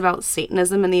read things about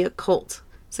Satanism and the occult.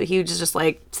 So he was just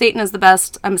like, Satan is the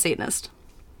best, I'm a Satanist.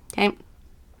 Okay?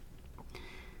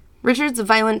 Richard's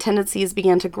violent tendencies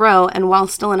began to grow, and while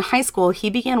still in high school, he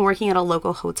began working at a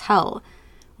local hotel.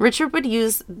 Richard would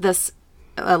use this,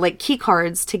 key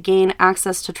cards to gain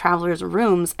access to travelers'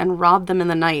 rooms and rob them in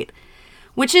the night,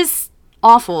 which is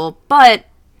awful, but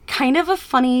kind of a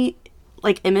funny,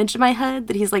 image in my head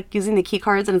that he's, using the key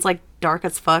cards, and it's, dark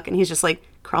as fuck, and he's just,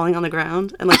 crawling on the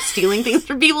ground and, stealing things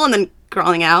from people and then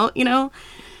crawling out, you know?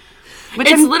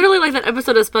 It's literally like that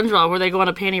episode of SpongeBob where they go on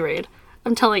a panty raid.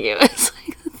 I'm telling you. It's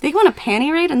like... They go on a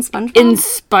panty raid in SpongeBob? In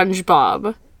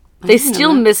SpongeBob. They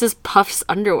steal Mrs. Puff's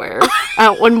underwear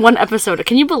in one episode.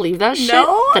 Can you believe that shit?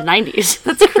 No. The 90s.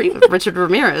 That's creepy. Richard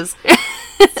Ramirez.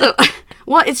 So,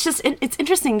 well, it's just, it's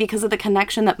interesting because of the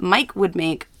connection that Mike would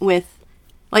make with,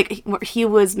 what he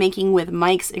was making with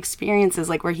Mike's experiences,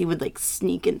 where he would,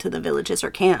 sneak into the villages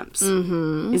or camps.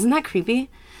 Mm-hmm. Isn't that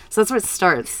creepy? So that's where it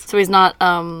starts. So he's not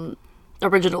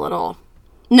original at all.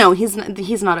 No, he's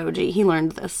not OG. He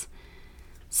learned this.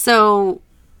 So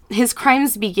his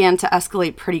crimes began to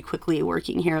escalate pretty quickly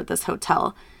working here at this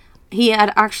hotel. He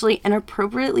had actually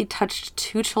inappropriately touched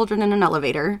 2 children in an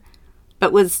elevator,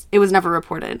 but it was never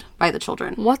reported by the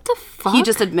children. What the fuck? He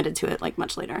just admitted to it,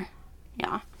 much later.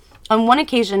 Yeah. On one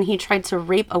occasion, he tried to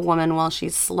rape a woman while she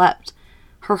slept.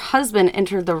 Her husband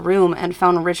entered the room and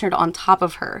found Richard on top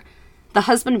of her. The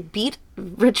husband beat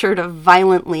Richard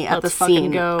violently at the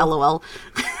scene. Go. LOL.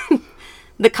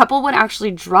 The couple would actually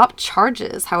drop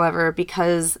charges, however,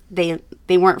 because they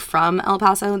weren't from El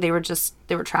Paso. They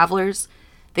were travelers.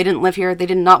 They didn't live here. They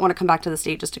did not want to come back to the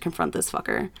state just to confront this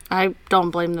fucker. I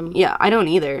don't blame them. Yeah, I don't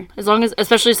either. As long as,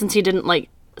 especially since he didn't, like,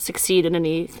 succeed in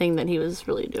anything that he was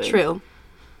really doing. True.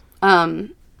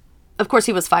 Of course,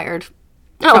 he was fired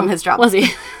from his job. Was he?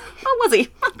 Oh, was he?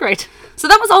 Great. So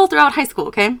that was all throughout high school,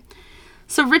 okay?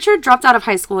 So Richard dropped out of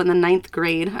high school in the 9th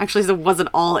grade. Actually, it wasn't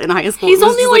all in high school. He's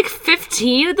only, like,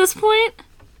 15 at this point?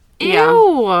 Yeah.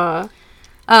 Ew.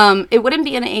 It wouldn't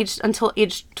be until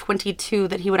age 22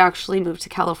 that he would actually move to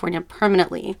California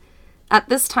permanently. At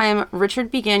this time,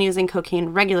 Richard began using cocaine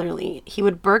regularly. He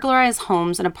would burglarize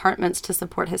homes and apartments to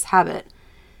support his habit.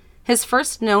 His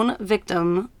first known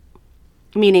victim,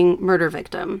 meaning murder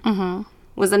victim,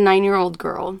 was a 9-year-old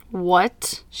girl.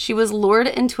 What? She was lured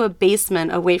into a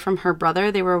basement away from her brother.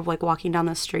 They were, like, walking down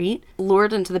the street.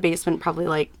 Lured into the basement, probably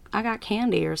like, I got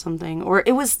candy or something. Or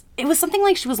it was something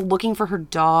like she was looking for her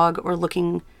dog or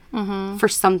looking for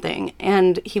something.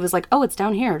 And he was like, oh, it's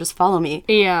down here. Just follow me.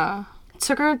 Yeah.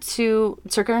 Took her into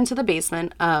the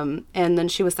basement, and then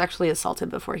she was sexually assaulted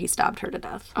before he stabbed her to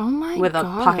death. Oh my with God.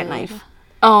 a pocket knife.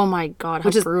 Oh my God, how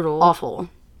which is brutal. Awful.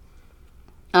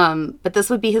 But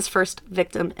this would be his first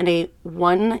victim in a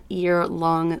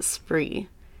 1-year-long spree.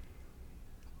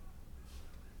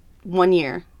 1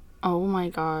 year. Oh my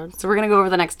God. So we're gonna go over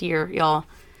the next year, y'all.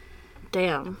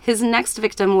 Damn. His next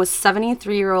victim was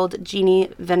 73-year-old Jeannie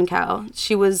Venkow.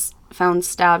 She was found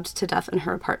stabbed to death in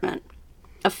her apartment.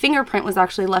 A fingerprint was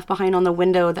actually left behind on the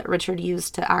window that Richard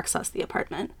used to access the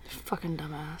apartment. Fucking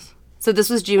dumbass. So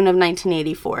this was June of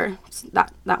 1984. So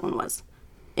that one was.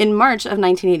 In March of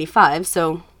 1985,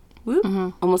 so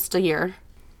almost a year,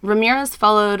 Ramirez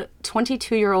followed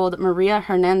 22-year-old Maria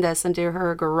Hernandez into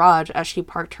her garage as she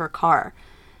parked her car.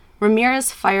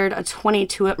 Ramirez fired a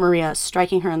 .22 at Maria,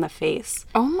 striking her in the face.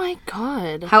 Oh my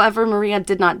God. However, Maria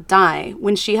did not die.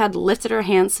 When she had lifted her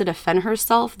hands to defend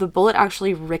herself, the bullet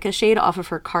actually ricocheted off of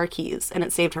her car keys, and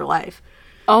it saved her life.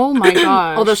 Oh my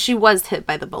gosh. Although she was hit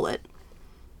by the bullet.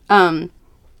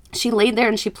 She laid there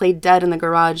and she played dead in the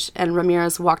garage, and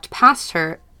Ramirez walked past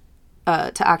her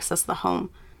to access the home.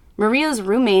 Maria's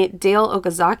roommate, Dale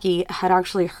Okazaki, had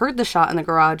actually heard the shot in the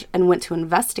garage and went to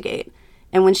investigate.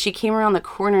 And when she came around the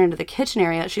corner into the kitchen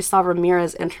area, she saw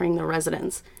Ramirez entering the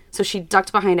residence. So she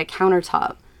ducked behind a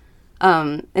countertop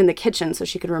in the kitchen so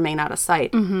she could remain out of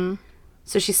sight. Mm-hmm.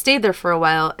 So she stayed there for a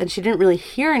while, and she didn't really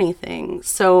hear anything.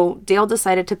 So Dale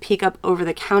decided to peek up over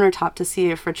the countertop to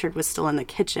see if Richard was still in the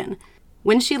kitchen.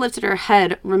 When she lifted her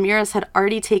head, Ramirez had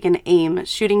already taken aim,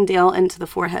 shooting Dale into the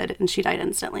forehead, and she died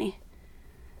instantly.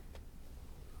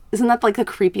 Isn't that, like, the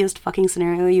creepiest fucking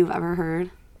scenario you've ever heard?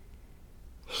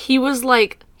 He was,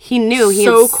 like, he knew he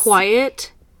so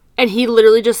quiet, and he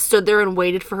literally just stood there and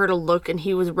waited for her to look, and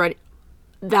he was ready.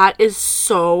 That is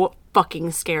so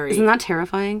fucking scary. Isn't that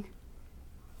terrifying?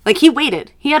 Like, he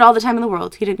waited. He had all the time in the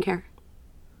world. He didn't care.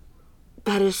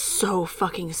 That is so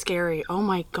fucking scary. Oh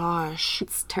my gosh.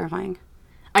 It's terrifying.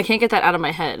 I can't get that out of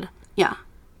my head. Yeah.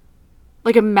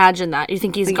 Like, imagine that. You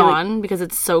think he's like, gone because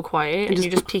it's so quiet, and you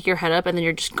just peek your head up, and then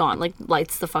you're just gone. Like,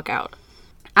 lights the fuck out.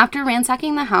 After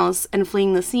ransacking the house and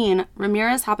fleeing the scene,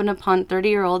 Ramirez happened upon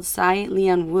 30-year-old Tsai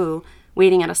Lian Wu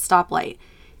waiting at a stoplight.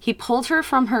 He pulled her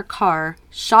from her car,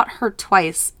 shot her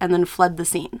twice, and then fled the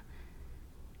scene.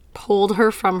 Pulled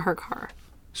her from her car.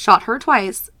 Shot her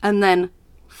twice, and then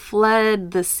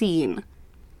fled the scene.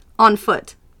 On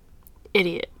foot.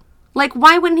 Idiot. Like,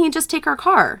 why wouldn't he just take her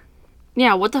car?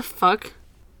 Yeah, what the fuck?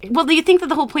 Well, do you think that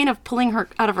the whole point of pulling her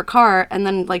out of her car and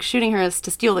then, like, shooting her is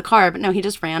to steal the car? But no, he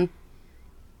just ran.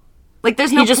 Like,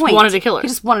 there's no point. He just wanted to kill her. He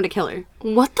just wanted to kill her.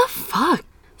 What the fuck?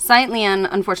 Tsai Lian,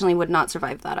 unfortunately, would not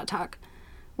survive that attack.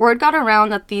 Word got around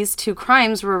that these two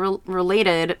crimes were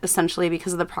related, essentially,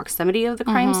 because of the proximity of the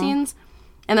crime scenes.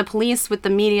 And the police, with the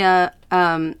media,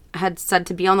 had said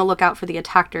to be on the lookout for the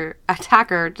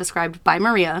attacker described by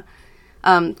Maria,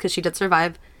 because she did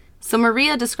survive. So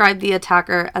Maria described the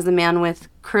attacker as a man with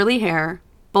curly hair,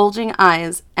 bulging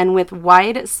eyes, and with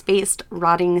wide-spaced,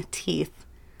 rotting teeth.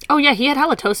 Oh, yeah, he had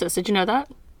halitosis. Did you know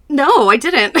that? No, I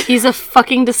didn't. He's a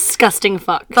fucking disgusting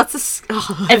fuck. That's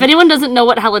If anyone doesn't know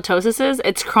what halitosis is,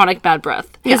 it's chronic bad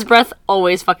breath. His breath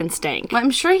always fucking stank.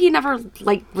 I'm sure he never,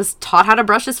 like, was taught how to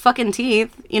brush his fucking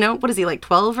teeth. You know, what is he, like,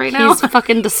 12 right now? He's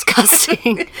fucking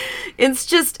disgusting. It's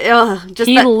just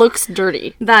he looks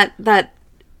dirty.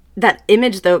 That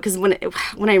image, though, because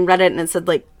when I read it and it said,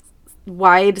 like,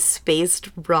 wide-spaced,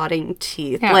 rotting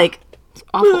teeth, like, it's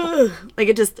awful. Like,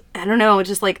 it just, I don't know, it's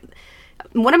just, like,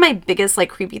 one of my biggest, like,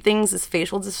 creepy things is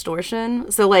facial distortion.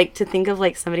 So, like, to think of,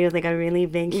 like, somebody with, like, a really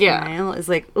big smile is,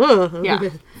 like, ugh.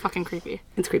 Yeah, fucking creepy.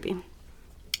 It's creepy.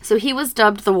 So he was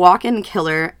dubbed the walk-in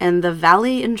killer and the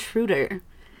Valley Intruder.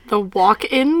 The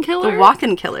walk-in killer? The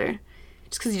walk-in killer.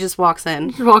 Just because he just walks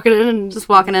in. Walking in and Just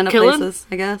walking into killing? places,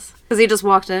 I guess. Because he just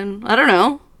walked in. I don't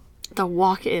know. The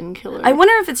walk-in killer. I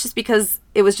wonder if it's just because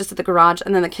it was just at the garage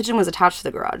and then the kitchen was attached to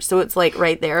the garage. So it's like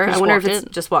right there. I wonder if it's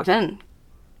just walked in.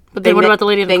 But then what about the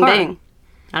lady in the bang, car? Bang.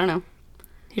 I don't know.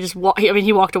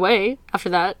 He walked away after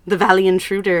that. The Valley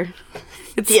Intruder.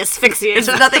 It's the asphyxiator.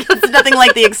 It's nothing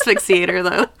like the asphyxiator,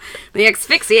 though. The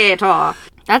asphyxiator.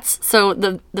 That's so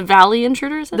the Valley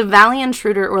Intruder, is it? The Valley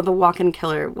Intruder or the walk-in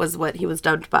killer was what he was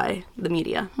dubbed by the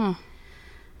media.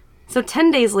 So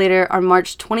 10 days later, on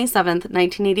March 27th,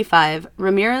 1985,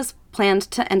 Ramirez planned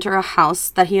to enter a house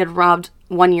that he had robbed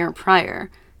 1 year prior.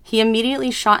 He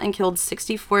immediately shot and killed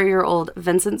 64-year-old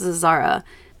Vincent Zazzara.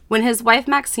 When his wife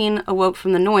Maxine awoke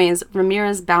from the noise,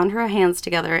 Ramirez bound her hands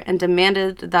together and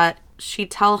demanded that she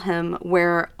tell him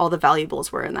where all the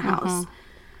valuables were in the house.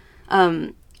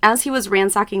 As he was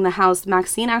ransacking the house,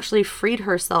 Maxine actually freed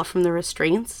herself from the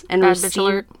restraints and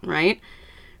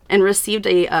received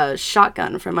a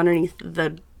shotgun from underneath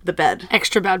the bed.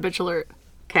 Extra bad bitch alert.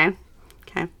 Okay.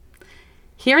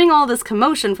 Hearing all this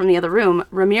commotion from the other room,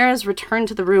 Ramirez returned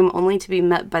to the room only to be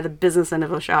met by the business end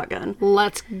of a shotgun.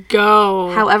 Let's go.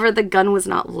 However, the gun was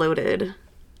not loaded.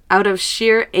 Out of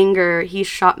sheer anger, he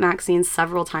shot Maxine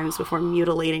several times before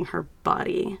mutilating her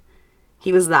body.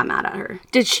 He was that mad at her.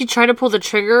 Did she try to pull the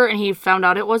trigger and he found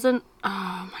out it wasn't?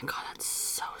 Oh my god, that's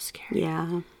so scary.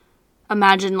 Yeah.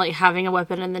 Imagine like having a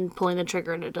weapon and then pulling the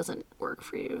trigger and it doesn't work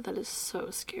for you. That is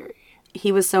so scary.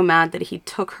 He was so mad that he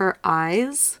took her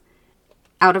eyes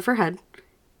out of her head,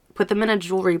 put them in a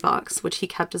jewelry box, which he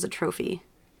kept as a trophy.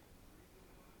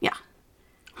 Yeah.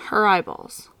 Her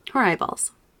eyeballs. Her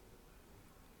eyeballs.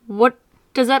 What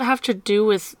does that have to do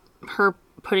with her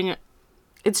putting it?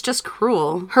 It's just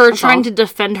cruel. Her trying to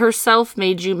defend herself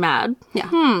made you mad?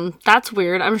 Yeah. That's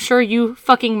weird. I'm sure you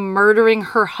fucking murdering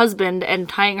her husband and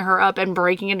tying her up and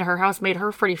breaking into her house made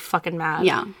her pretty fucking mad.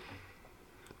 Yeah.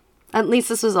 At least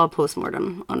this was all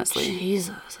post-mortem, honestly.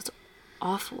 Jesus, that's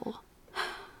awful.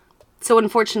 So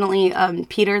unfortunately,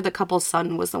 Peter, the couple's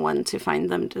son, was the one to find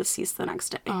them deceased the next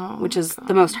day, which is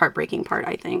the most heartbreaking part,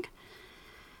 I think.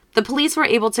 The police were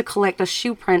able to collect a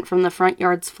shoe print from the front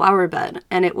yard's flower bed,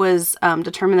 and it was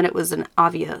determined that it was an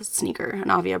Avia sneaker,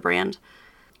 an Avia brand.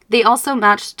 They also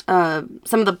matched some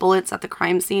of the bullets at the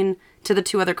crime scene to the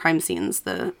two other crime scenes,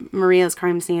 the Maria's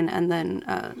crime scene and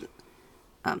then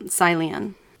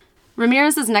Silean.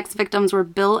 Ramirez's next victims were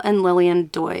Bill and Lillian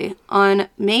Doy. On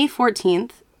May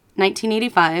 14th,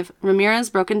 1985, Ramirez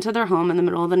broke into their home in the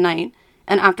middle of the night,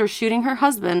 and after shooting her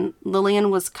husband,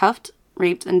 Lillian was cuffed,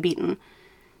 raped, and beaten.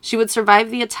 She would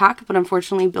survive the attack, but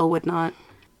unfortunately Bill would not.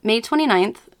 May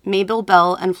 29th, Mabel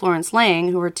Bell and Florence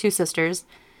Lang, who were two sisters,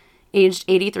 aged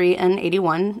 83 and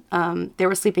 81, they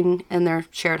were sleeping in their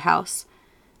shared house.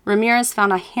 Ramirez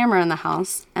found a hammer in the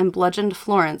house and bludgeoned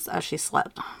Florence as she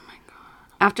slept. Oh my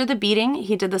god. After the beating,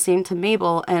 he did the same to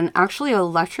Mabel and actually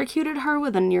electrocuted her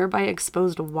with a nearby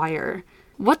exposed wire.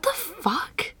 What the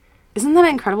fuck? Isn't that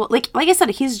incredible? Like I said,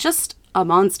 he's just a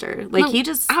monster. Like, he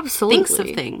just thinks of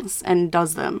things and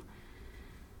does them.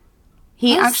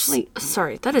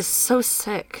 Sorry, that is so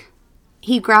sick.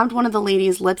 He grabbed one of the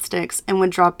ladies' lipsticks and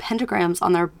would draw pentagrams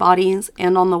on their bodies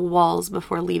and on the walls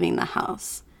before leaving the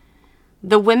house.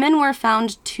 The women were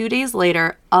found 2 days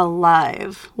later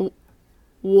alive.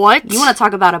 What? You want to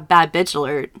talk about a bad bitch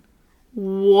alert.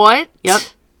 What? Yep.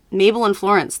 Mabel and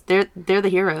Florence, they're the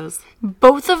heroes.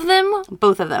 Both of them?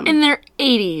 Both of them. In their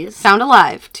 80s. Found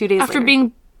alive 2 days later. After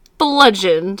being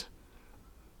bludgeoned.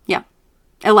 Yeah.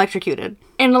 Electrocuted.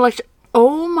 And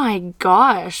oh my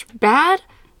gosh. Bad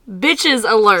bitches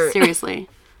alert. Seriously.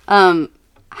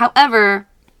 However,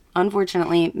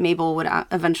 unfortunately, Mabel would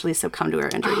eventually succumb to her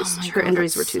injuries. Oh her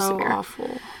injuries were too so severe.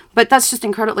 Awful. But that's just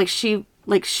incredible. She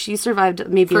survived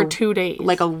maybe for 2 days.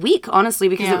 Like a week, honestly,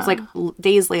 because it was like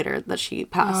days later that she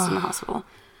passed in the hospital.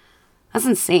 That's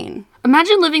insane.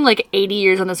 Imagine living like 80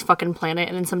 years on this fucking planet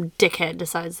and then some dickhead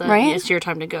decides that right? It's your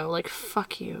time to go. Like,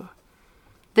 fuck you.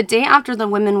 The day after the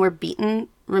women were beaten,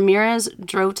 Ramirez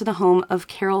drove to the home of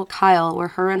Carol Kyle, where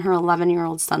her and her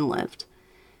 11-year-old son lived.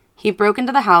 He broke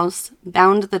into the house,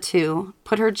 bound the two,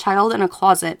 put her child in a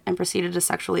closet, and proceeded to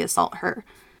sexually assault her.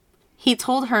 He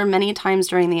told her many times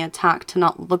during the attack to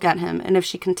not look at him, and if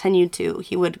she continued to,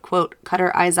 he would, quote, cut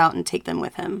her eyes out and take them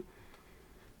with him.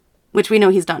 Which we know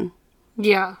he's done.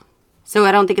 Yeah. So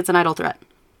I don't think it's an idle threat.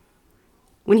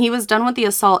 When he was done with the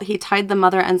assault, he tied the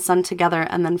mother and son together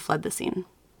and then fled the scene.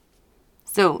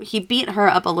 So he beat her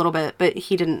up a little bit, but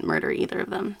he didn't murder either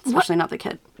of them, especially not the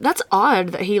kid. That's odd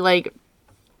that he,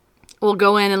 will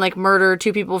go in and, murder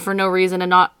two people for no reason and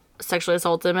not sexually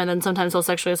assault him, and then sometimes he'll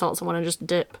sexually assault someone and just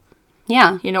dip.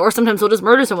 Yeah. You know, or sometimes he'll just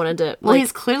murder someone and dip. Well,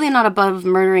 he's clearly not above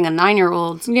murdering a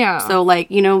 9-year-old. Yeah. So,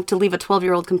 like, you know, to leave a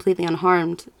 12-year-old completely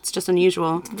unharmed, it's just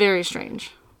unusual. Very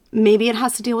strange. Maybe it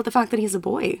has to deal with the fact that he's a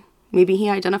boy. Maybe he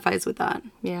identifies with that.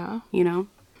 Yeah. You know?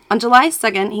 On July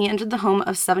 2nd, he entered the home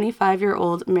of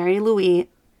 75-year-old Mary Louise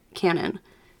Cannon.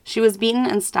 She was beaten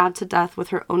and stabbed to death with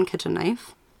her own kitchen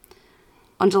knife.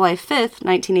 On July 5th,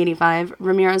 1985,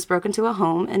 Ramirez broke into a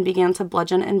home and began to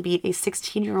bludgeon and beat a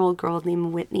 16-year-old girl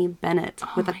named Whitney Bennett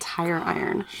with a tire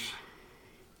iron.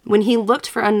 When he looked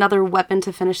for another weapon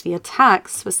to finish the attack,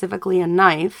 specifically a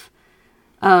knife,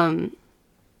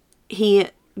 he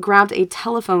grabbed a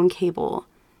telephone cable,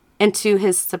 and to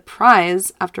his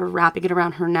surprise, after wrapping it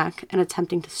around her neck and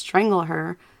attempting to strangle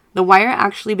her, the wire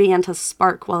actually began to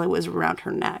spark while it was around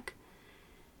her neck.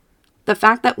 The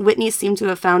fact that Whitney seemed to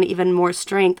have found even more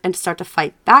strength and to start to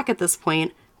fight back at this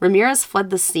point, Ramirez fled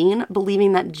the scene,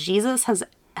 believing that Jesus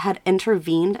had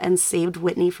intervened and saved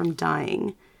Whitney from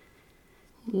dying.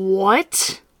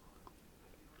 What?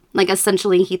 Like,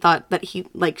 essentially, he thought that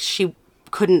she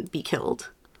couldn't be killed.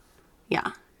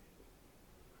 Yeah.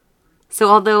 So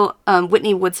although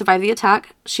Whitney would survive the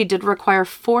attack, she did require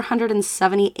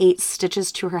 478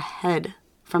 stitches to her head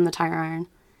from the tire iron.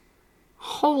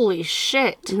 Holy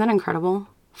shit. Isn't that incredible?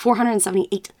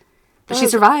 478. But she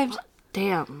survived.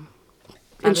 Damn.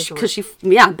 Bad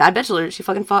bitch alert. She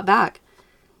fucking fought back.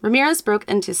 Ramirez broke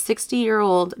into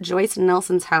 60-year-old Joyce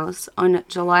Nelson's house on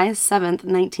July 7th,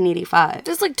 1985.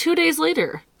 Just like 2 days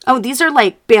later. Oh, these are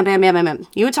like bam, bam, bam, bam, bam.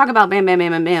 You would talk about bam, bam,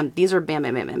 bam, bam, bam. These are bam,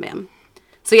 bam, bam, bam, bam.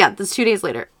 So yeah, that's 2 days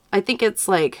later. I think it's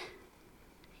like,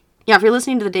 yeah, if you're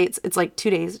listening to the dates, it's like 2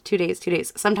 days, 2 days, 2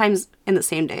 days. Sometimes in the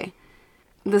same day.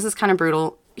 This is kind of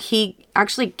brutal. He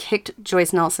actually kicked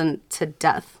Joyce Nelson to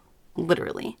death,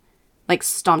 literally. Like,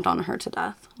 stomped on her to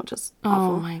death, which is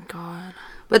awful. Oh my god.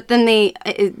 But then they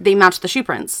matched the shoe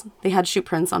prints. They had shoe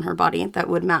prints on her body that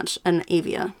would match an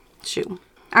Avia shoe.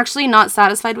 Actually, not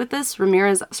satisfied with this,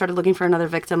 Ramirez started looking for another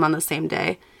victim on the same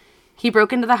day. He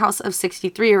broke into the house of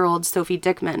 63-year-old Sophie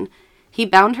Dickman. He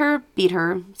bound her, beat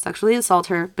her, sexually assaulted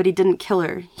her, but he didn't kill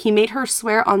her. He made her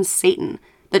swear on Satan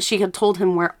that she had told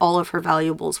him where all of her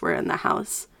valuables were in the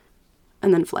house,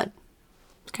 and then fled.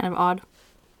 It's kind of odd.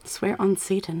 Swear on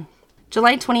Satan.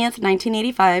 July 20th,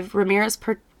 1985, Ramirez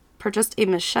purchased a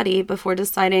machete before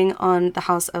deciding on the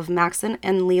house of Maxon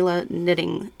and Leila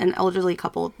Knitting, an elderly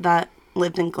couple that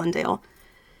lived in Glendale.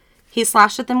 He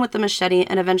slashed at them with the machete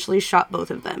and eventually shot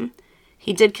both of them.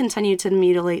 He did continue to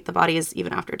mutilate the bodies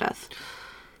even after death.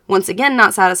 Once again,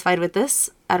 not satisfied with this,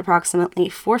 at approximately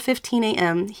 4:15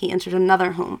 a.m., he entered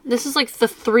another home. This is like the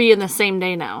 3 in the same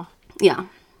day now. Yeah.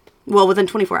 Well, within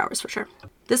 24 hours for sure.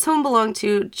 This home belonged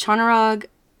to Chonarag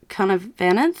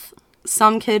Kanavanath,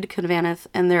 Samkid Kanavanath,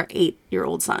 and their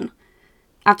 8-year-old son.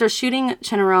 After shooting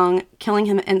Chenarong, killing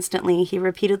him instantly, he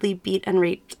repeatedly beat and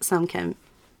raped Samkim,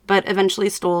 but eventually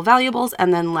stole valuables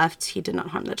and then left. He did not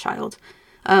harm the child.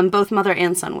 Both mother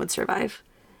and son would survive.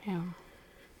 Yeah.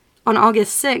 On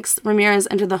August 6th, Ramirez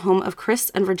entered the home of Chris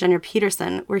and Virginia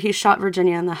Peterson, where he shot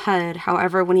Virginia in the head.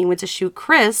 However, when he went to shoot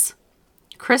Chris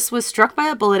was struck by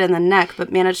a bullet in the neck,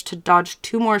 but managed to dodge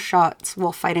 2 more shots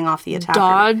while fighting off the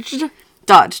attacker.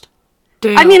 Dodged.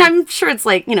 Damn. I mean, I'm sure it's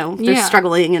like, they're Yeah.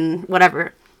 struggling and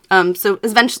whatever. So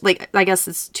eventually, I guess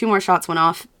it's 2 more shots went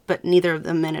off, but neither of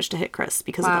them managed to hit Chris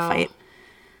because of the fight.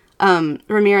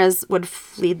 Ramirez would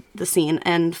flee the scene,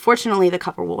 and fortunately, the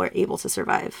couple were able to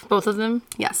survive. Both of them?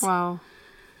 Yes. Wow.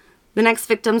 The next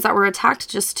victims that were attacked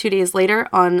just 2 days later,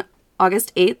 on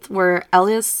August 8th, were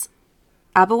Elias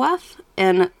Abawath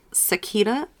and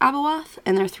Sakita Abawath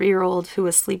and their 3-year-old who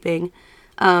was sleeping.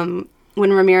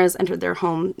 When Ramirez entered their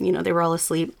home, they were all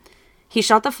asleep. He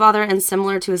shot the father, and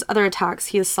similar to his other attacks,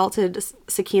 he assaulted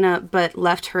Sakina but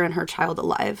left her and her child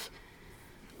alive.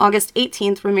 August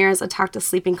 18th, Ramirez attacked a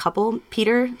sleeping couple,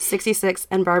 Peter, 66,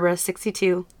 and Barbara,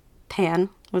 62. Pan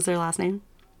was their last name.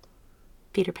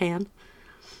 Peter Pan.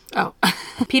 Oh.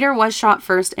 Peter was shot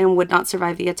first and would not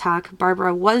survive the attack.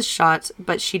 Barbara was shot,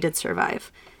 but she did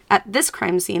survive. At this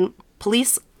crime scene,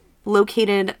 police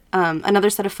located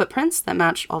another set of footprints that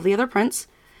matched all the other prints.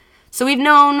 So we've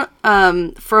known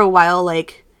for a while,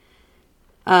 we've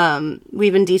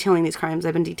been detailing these crimes.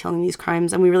 I've been detailing these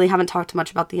crimes, and we really haven't talked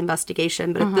much about the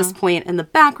investigation. But at this point in the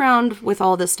background, with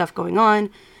all this stuff going on,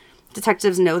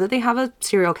 detectives know that they have a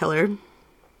serial killer,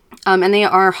 and they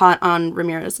are hot on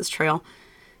Ramirez's trail.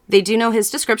 They do know his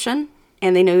description,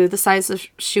 and they know the size of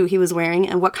shoe he was wearing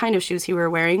and what kind of shoes he were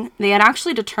wearing. They had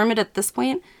actually determined at this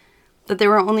point that there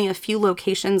were only a few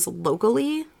locations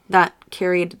locally that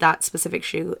carried that specific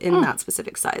shoe in that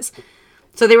specific size.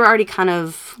 So they were already kind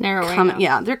of Narrowing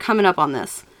down. they're coming up on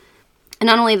this. And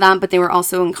not only that, but they were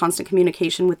also in constant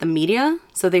communication with the media.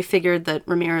 So they figured that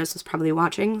Ramirez was probably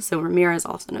watching. So Ramirez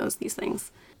also knows these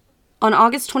things. On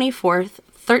August 24th,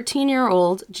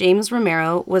 13-year-old James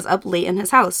Romero was up late in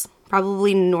his house.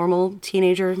 Probably normal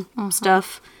teenager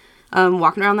stuff.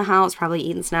 Walking around the house, probably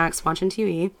eating snacks, watching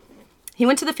TV. He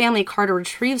went to the family car to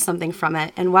retrieve something from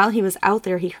it, and while he was out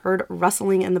there, he heard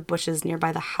rustling in the bushes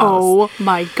nearby the house. Oh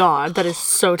my god, that is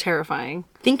so terrifying.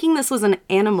 Thinking this was an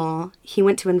animal, he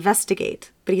went to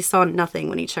investigate, but he saw nothing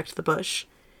when he checked the bush.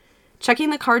 Checking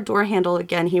the car door handle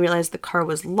again, he realized the car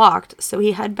was locked, so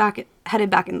he headed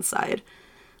back inside.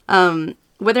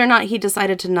 Whether or not he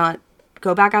decided to not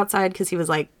go back outside because he was,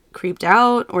 like, creeped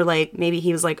out, or, like, maybe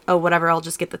he was like, oh, whatever, I'll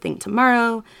just get the thing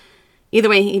tomorrow. Either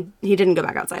way, he didn't go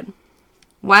back outside.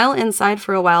 While inside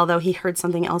for a while, though, he heard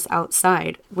something else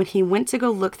outside. When he went to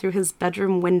go look through his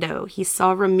bedroom window, he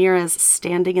saw Ramirez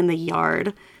standing in the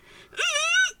yard.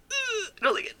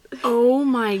 Oh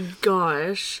my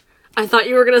gosh. I thought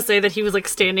you were going to say that he was, like,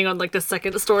 standing on, like, the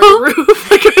second story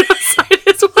roof, like, right outside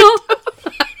his window.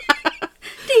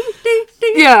 Ding, ding,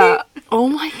 ding, Yeah. Oh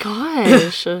my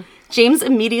gosh. James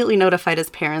immediately notified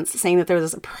his parents, saying that there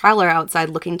was a prowler outside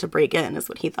looking to break in, is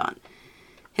what he thought.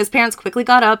 His parents quickly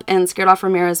got up and scared off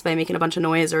Ramirez by making a bunch of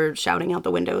noise or shouting out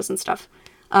the windows and stuff.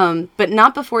 But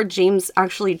not before James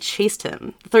actually chased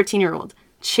him. The 13-year-old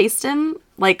chased him,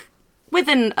 like,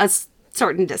 within a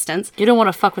certain distance. You don't want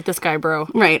to fuck with this guy, bro.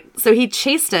 Right. So he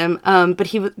chased him, but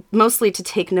he mostly to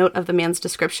take note of the man's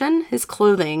description, his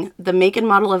clothing, the make and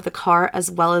model of the car,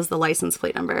 as well as the license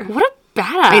plate number. What a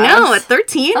badass. I know, at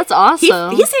 13. That's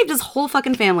awesome. He saved his whole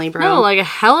fucking family, bro. No, like,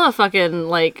 hella fucking,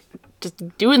 like,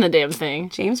 just doing the damn thing.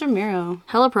 James Romero.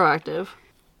 Hella proactive.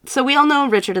 So we all know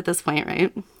Richard at this point,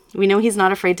 right? We know he's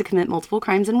not afraid to commit multiple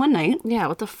crimes in one night. Yeah,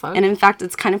 what the fuck? And in fact,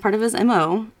 it's kind of part of his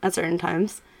MO at certain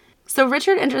times. So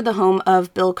Richard entered the home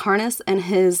of Bill Carnes and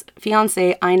his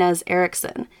fiancée, Inez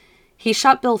Erickson. He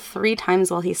shot Bill 3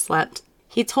 times while he slept.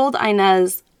 He told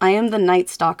Inez, "I am the Night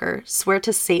Stalker. Swear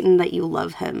to Satan that you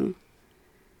love him."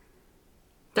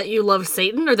 That you love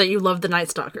Satan or that you love the Night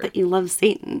Stalker? That you love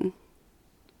Satan.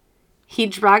 He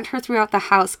dragged her throughout the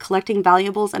house, collecting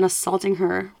valuables and assaulting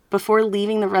her. Before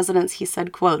leaving the residence, he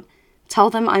said, quote, "Tell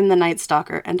them I'm the Night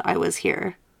Stalker and I was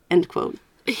here." End quote.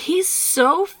 He's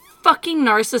so fucking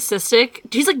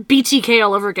narcissistic. He's like BTK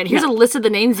all over again. Here's a list of the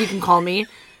names you can call me.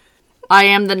 I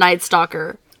am the Night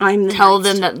Stalker. Tell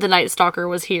them that the Night Stalker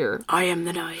was here. I am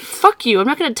the night. Fuck you. I'm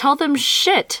not going to tell them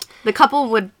shit. The couple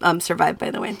would survive,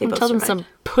 by the way. They both tell them survived. some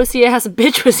pussy-ass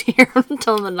bitch was here. I'm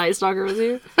tell them the Night Stalker was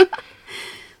here.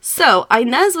 So,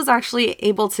 Inez was actually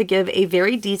able to give a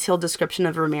very detailed description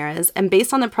of Ramirez, and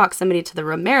based on the proximity to the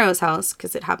Romero's house,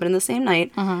 because it happened in the same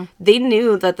night, they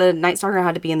knew that the Night Stalker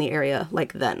had to be in the area,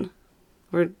 like, then.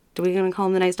 Do we gonna call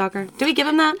him the Night Stalker? Do we give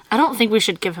him that? I don't think we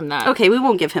should give him that. Okay, we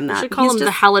won't give him that. We should call him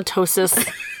the halitosis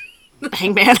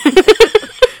hangman.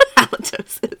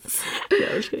 Halitosis. Yeah,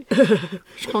 I'm just kidding. We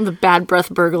should call him the bad breath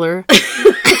burglar.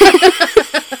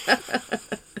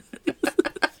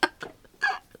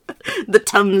 The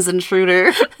Tums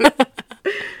intruder.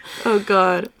 Oh,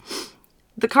 God.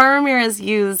 The car Ramirez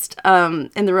used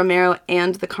in the Romero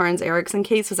and the Carnes Erickson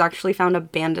case was actually found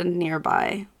abandoned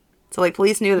nearby. So, like,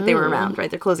 police knew that they were around, right?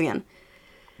 They're closing in.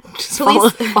 Just follow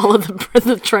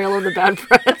the trail of the bad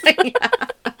breath.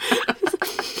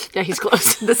 Yeah, he's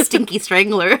close. The stinky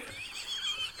strangler.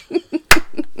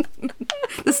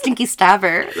 The stinky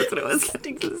stabber. That's what it was. The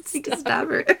stinky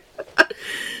stabber.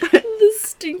 The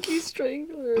stinky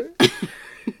strangler.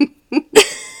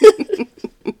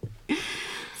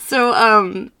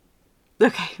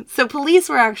 So police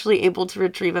were actually able to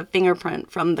retrieve a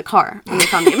fingerprint from the car when they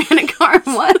found the abandoned car.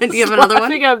 What? Do you have another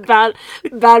one? I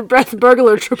think bad breath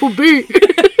burglar triple B.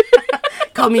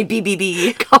 Call me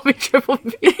BBB. Call me triple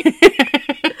B.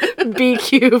 B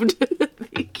cubed.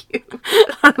 B cubed.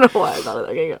 I don't know why I thought of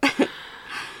that. Okay,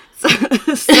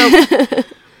 go. So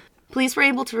police were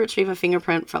able to retrieve a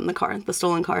fingerprint from the car, the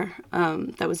stolen car,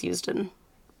 that was used in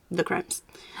the crimes.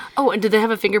 Oh, and did they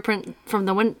have a fingerprint from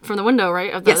the window,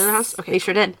 right, of the other house? Okay, they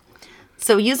sure did.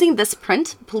 So using this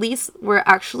print, police were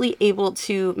actually able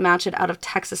to match it out of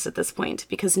Texas at this point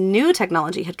because new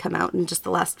technology had come out in just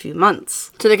the last few months.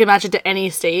 So they could match it to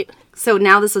any state? So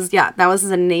now that was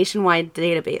a nationwide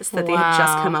database that they had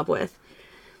just come up with.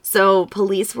 So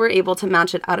police were able to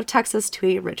match it out of Texas to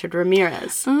a Richard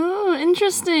Ramirez. Oh,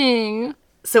 interesting.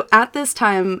 So at this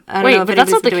time, I don't Wait, know if but that's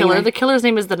not the anybody's killer. The killer's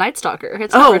name is the Night Stalker.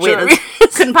 It's Oh, not wait, Richard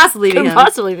that couldn't possibly be him. Couldn't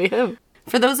possibly be him.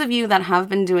 For those of you that have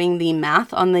been doing the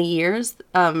math on the years,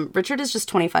 Richard is just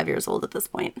 25 years old at this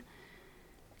point.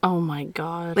 Oh my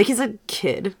god. Like, he's a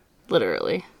kid.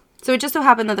 Literally. So it just so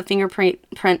happened that the fingerprint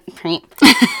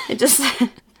it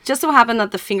just so happened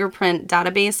that the fingerprint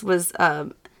database was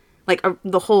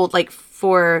the whole, like,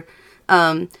 for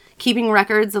keeping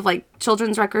records of, like,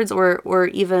 children's records or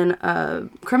even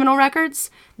criminal records,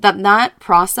 that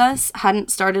process hadn't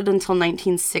started until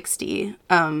 1960,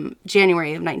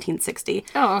 January of 1960.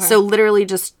 Oh, okay. So literally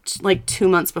just, like, 2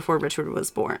 months before Richard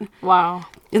was born. Wow.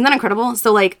 Isn't that incredible?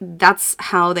 So, like, that's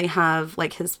how they have,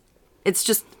 like, his...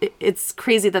 It's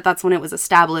crazy that that's when it was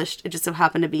established. It just so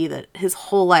happened to be that his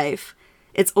whole life,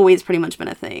 it's always pretty much been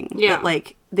a thing. Yeah. That,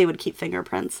 like, they would keep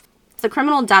fingerprints. The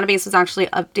criminal database was actually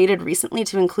updated recently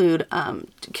to include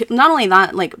not only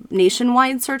that, like,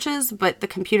 nationwide searches, but the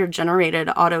computer-generated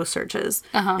auto searches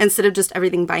instead of just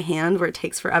everything by hand where it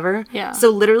takes forever. Yeah. So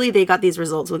literally they got these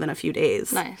results within a few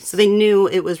days. Nice. So they knew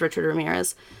it was Richard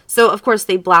Ramirez. So, of course,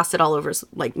 they blasted all over,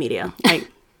 like, media. Like,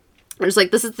 they're just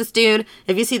like, this is this dude.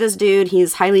 If you see this dude,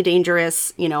 he's highly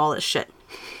dangerous, you know, all this shit.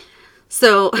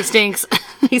 So... He stinks.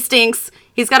 He stinks.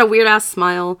 He's got a weird-ass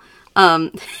smile. I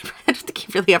don't think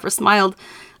he really ever smiled.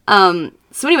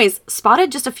 So anyways,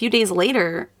 spotted just a few days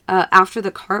later, after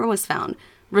the car was found,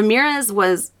 Ramirez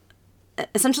was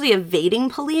essentially evading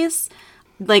police.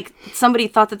 Like, somebody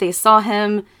thought that they saw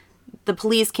him. The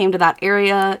police came to that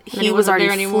area. He was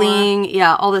already fleeing.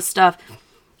 Yeah, all this stuff.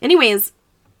 Anyways,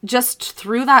 just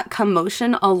through that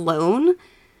commotion alone,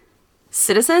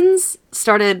 citizens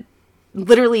started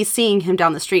literally seeing him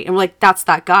down the street and we're like, that's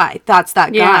that guy, that's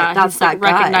that guy, that's that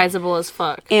guy. Recognizable as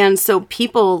fuck. And so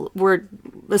people were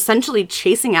essentially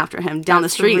chasing after him down the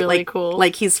street. Really like, cool.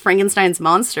 Like he's Frankenstein's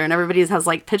monster and everybody has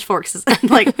like pitchforks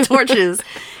and like torches.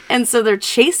 And so they're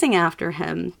chasing after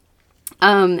him.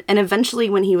 And eventually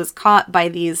when he was caught by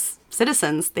these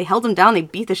citizens, they held him down, they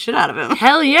beat the shit out of him.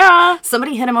 Hell yeah.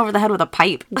 Somebody hit him over the head with a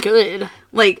pipe. Good.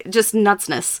 Like, just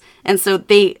nutsness. And so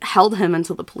they held him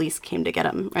until the police came to get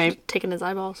him, right? Taking his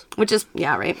eyeballs. Which is,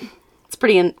 yeah, right. It's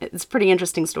a pretty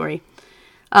interesting story.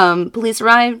 Police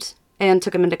arrived and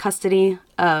took him into custody.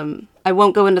 I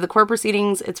won't go into the court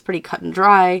proceedings. It's pretty cut and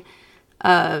dry.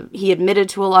 He admitted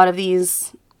to a lot of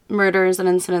these murders and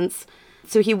incidents.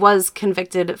 So he was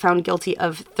convicted, found guilty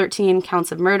of 13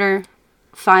 counts of murder,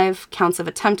 5 counts of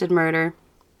attempted murder,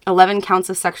 11 counts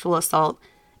of sexual assault,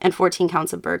 and 14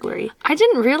 counts of burglary. I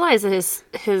didn't realize that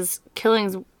his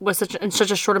killings was in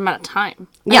such a short amount of time.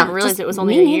 I Yeah, didn't realize it was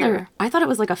only me a neither. year. I thought it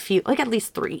was like a few, like at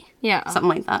least 3. Yeah. Something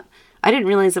like that. I didn't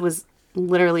realize it was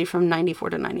literally from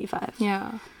 94 to 95.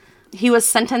 Yeah. He was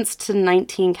sentenced to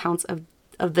 19 counts of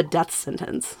the death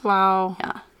sentence. Wow.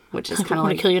 Yeah. Which is I'm kind of going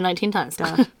like... to kill you 19 times.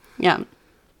 Yeah.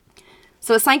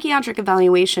 So a psychiatric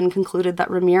evaluation concluded that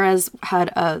Ramirez had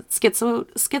a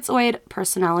schizoid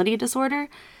personality disorder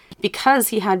because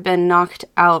he had been knocked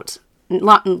out,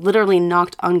 literally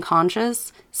knocked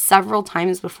unconscious several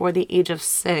times before the age of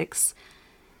 6,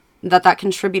 that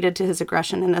contributed to his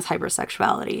aggression and his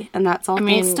hypersexuality. And that's all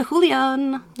thanks to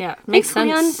Julian. Yeah, makes Thanks,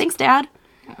 Julian. sense. Thanks, Dad.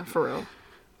 Yeah, for real.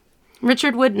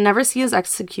 Richard would never see his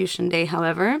execution day,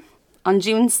 however. On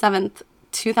June 7th,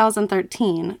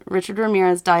 2013, Richard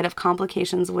Ramirez died of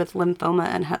complications with lymphoma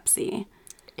and hep C.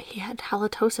 He had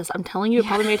halitosis. I'm telling you, it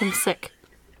probably made him sick.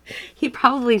 He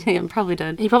probably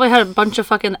did. He probably had a bunch of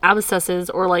fucking abscesses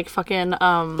or like fucking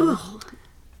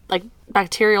like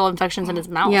bacterial infections in his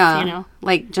mouth. Yeah, you know,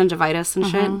 like gingivitis and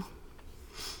shit.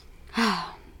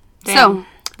 So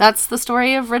that's the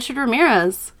story of Richard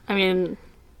Ramirez. I mean,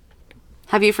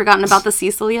 have you forgotten about the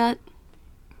Cecil yet?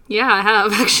 Yeah, I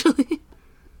have actually.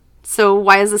 So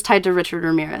why is this tied to Richard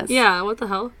Ramirez? Yeah, what the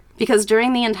hell? Because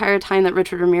during the entire time that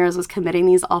Richard Ramirez was committing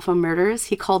these awful murders,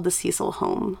 he called the Cecil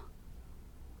home.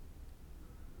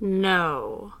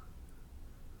 No.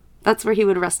 That's where he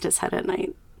would rest his head at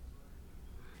night.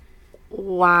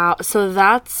 Wow. So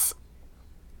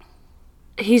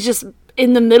he's just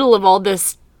in the middle of all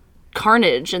this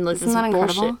carnage and like this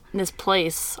bullshit in this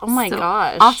place. Oh my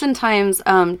gosh. Oftentimes,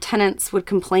 tenants would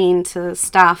complain to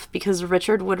staff because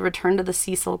Richard would return to the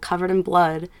Cecil covered in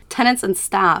blood. Tenants and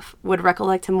staff would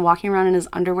recollect him walking around in his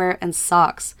underwear and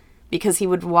socks because he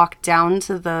would walk down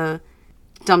to the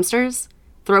dumpsters,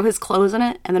 throw his clothes in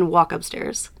it, and then walk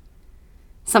upstairs.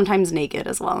 Sometimes naked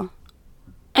as well.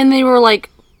 And they were like,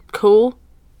 cool?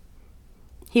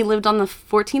 He lived on the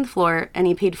 14th floor and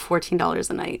he paid $14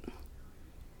 a night.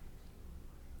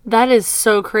 That is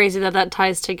so crazy that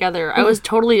ties together. I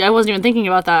wasn't even thinking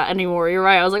about that anymore. You're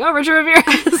right. I was like, oh, Richard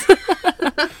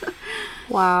Ramirez.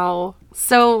 Wow.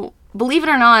 So, believe it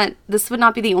or not, this would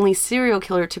not be the only serial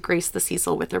killer to grace the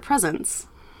Cecil with their presence.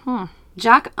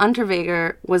 Jack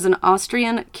Unterweger was an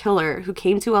Austrian killer who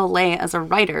came to LA as a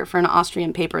writer for an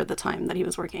Austrian paper at the time that he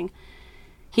was working.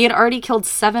 He had already killed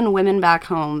 7 women back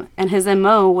home, and his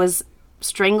MO was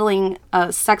strangling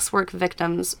sex work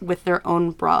victims with their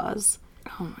own bras.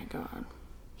 Oh my God.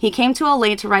 He came to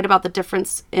LA to write about the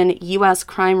difference in U.S.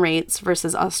 crime rates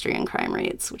versus Austrian crime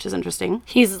rates, which is interesting.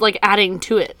 He's like adding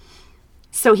to it.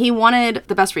 So he wanted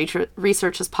the best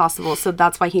research as possible, so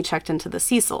that's why he checked into the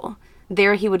Cecil.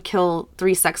 There he would kill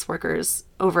 3 sex workers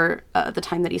over the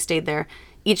time that he stayed there,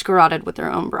 each garroted with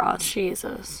their own bras.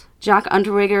 Jesus. Jack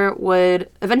Unterweger would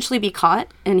eventually be caught,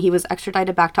 and he was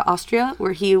extradited back to Austria,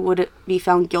 where he would be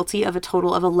found guilty of a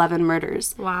total of 11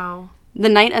 murders. Wow. The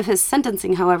night of his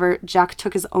sentencing, however, Jack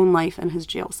took his own life in his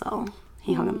jail cell.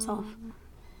 He hung himself.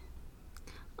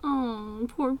 Oh,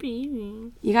 poor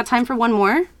baby. You got time for one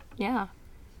more? Yeah.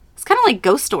 It's kind of like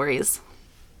ghost stories.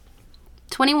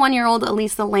 21-year-old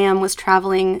Elisa Lam was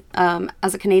traveling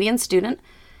as a Canadian student.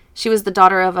 She was the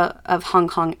daughter of Hong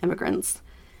Kong immigrants.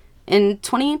 In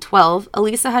 2012,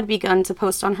 Elisa had begun to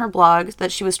post on her blog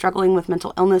that she was struggling with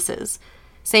mental illnesses,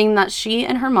 saying that she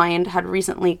and her mind had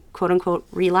recently, quote-unquote,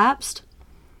 relapsed.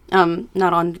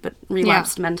 But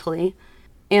relapsed mentally.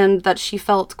 And that she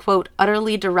felt, quote,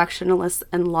 utterly directionless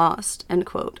and lost, end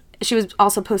quote. She was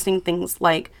also posting things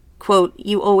like, quote,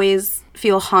 you always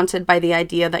feel haunted by the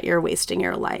idea that you're wasting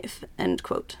your life, end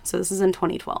quote. So this is in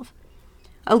 2012.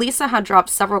 Elisa had dropped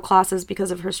several classes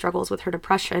because of her struggles with her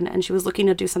depression, and she was looking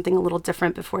to do something a little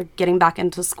different before getting back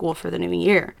into school for the new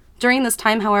year. During this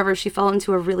time, however, she fell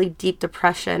into a really deep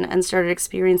depression and started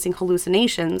experiencing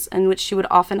hallucinations in which she would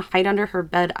often hide under her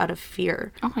bed out of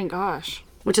fear. Oh my gosh.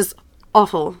 Which is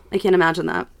awful. I can't imagine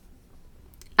that.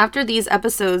 After these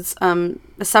episodes,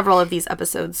 several of these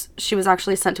episodes, she was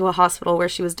actually sent to a hospital where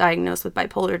she was diagnosed with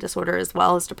bipolar disorder as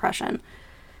well as depression.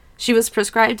 She was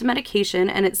prescribed medication,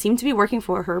 and it seemed to be working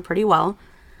for her pretty well.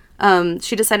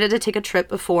 She decided to take a trip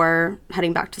before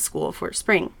heading back to school for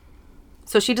spring.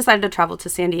 So she decided to travel to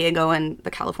San Diego and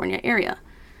the California area.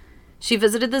 She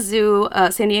visited the zoo,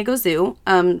 San Diego Zoo,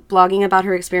 blogging about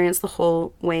her experience the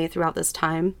whole way throughout this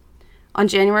time. On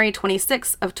January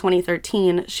 26th of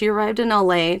 2013, she arrived in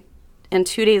LA, and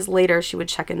 2 days later, she would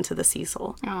check into the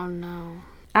Cecil. Oh, no.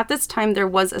 At this time, there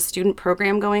was a student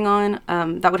program going on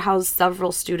that would house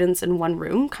several students in one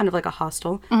room, kind of like a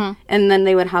hostel. Mm-hmm. And then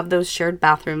they would have those shared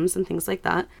bathrooms and things like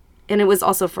that. And it was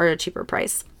also for a cheaper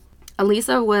price.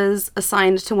 Elisa was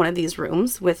assigned to one of these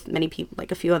rooms with many people,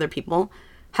 like a few other people.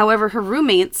 However, her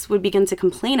roommates would begin to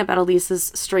complain about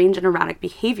Elisa's strange and erratic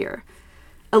behavior.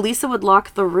 Elisa would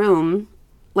lock the room,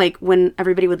 like, when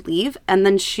everybody would leave, and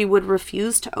then she would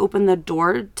refuse to open the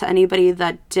door to anybody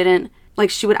that didn't, like,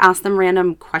 she would ask them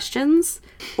random questions,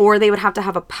 or they would have to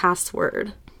have a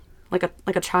password, like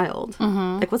a child.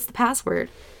 Mm-hmm. Like, what's the password?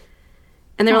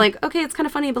 And they were like, okay, it's kind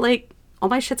of funny, but, like, all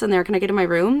my shit's in there. Can I get in my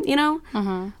room, you know?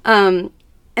 Mm-hmm.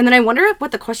 And then I wonder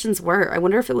what the questions were. I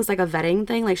wonder if it was, like, a vetting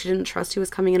thing, like, she didn't trust who was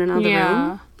coming in and out of the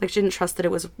room. Like, she didn't trust that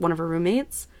it was one of her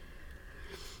roommates.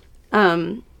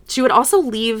 She would also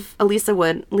Elisa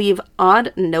would leave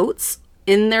odd notes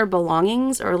in their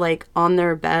belongings or like on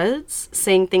their beds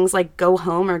saying things like go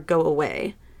home or go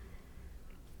away.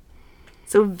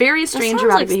 So very strange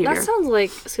erratic behavior. That sounds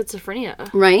like schizophrenia.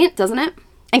 Right? Doesn't it?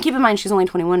 And keep in mind she's only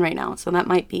 21 right now, so that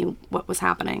might be what was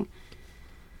happening.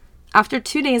 After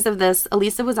 2 days of this,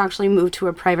 Elisa was actually moved to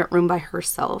a private room by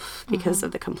herself because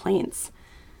of the complaints.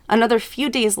 Another few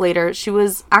days later, she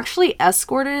was actually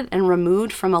escorted and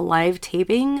removed from a live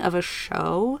taping of a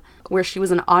show where she was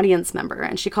an audience member,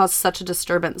 and she caused such a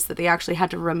disturbance that they actually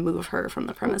had to remove her from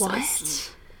the premises. What?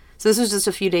 So this was just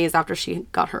a few days after she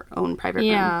got her own private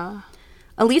room.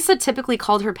 Elisa typically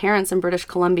called her parents in British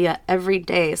Columbia every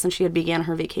day since she had began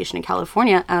her vacation in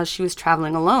California as she was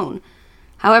traveling alone.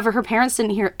 However, her parents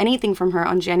didn't hear anything from her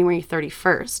on January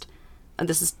 31st.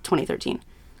 This is 2013.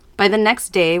 By the next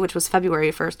day, which was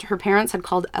February 1st, her parents had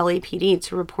called LAPD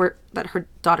to report that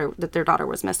their daughter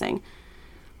was missing.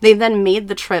 They then made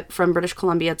the trip from British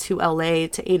Columbia to LA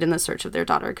to aid in the search of their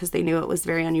daughter because they knew it was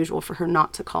very unusual for her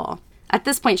not to call. At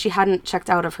this point, she hadn't checked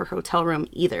out of her hotel room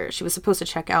either. She was supposed to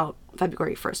check out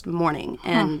February 1st morning,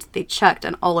 and they checked,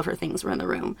 and all of her things were in the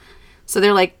room. So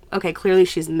they're like, okay, clearly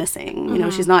she's missing. You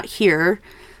know, she's not here.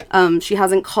 She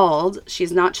hasn't called.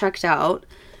 She's not checked out.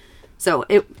 So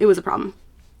it was a problem.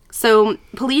 So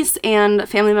police and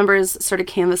family members started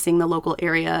canvassing the local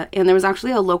area, and there was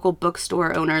actually a local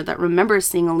bookstore owner that remembers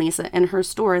seeing Elisa in her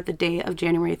store the day of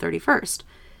January 31st.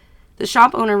 The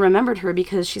shop owner remembered her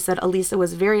because she said Elisa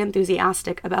was very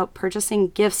enthusiastic about purchasing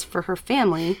gifts for her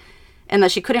family and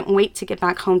that she couldn't wait to get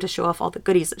back home to show off all the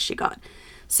goodies that she got.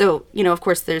 So, you know, of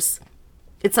course, it's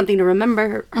something to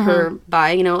remember her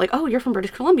by, you know, like, oh, you're from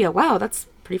British Columbia. Wow, that's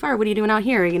pretty far. What are you doing out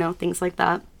here? You know, things like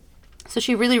that. So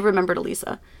she really remembered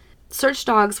Elisa. Search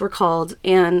dogs were called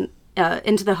and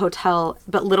into the hotel,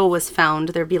 but little was found.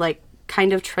 There'd be like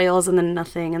kind of trails and then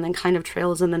nothing, and then kind of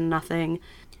trails and then nothing.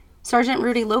 Sergeant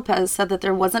Rudy Lopez said that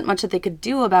there wasn't much that they could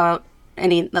do about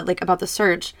about the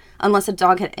search unless a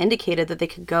dog had indicated that they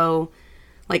could go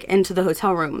like into the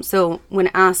hotel room. So when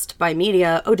asked by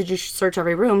media, oh, did you search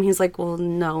every room? He's like, well,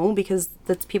 no, because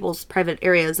that's people's private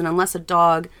areas. And unless a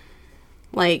dog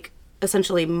like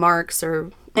essentially marks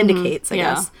or indicates, I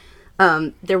guess,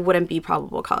 there wouldn't be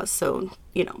probable cause. So,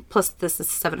 plus this is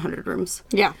 700 rooms.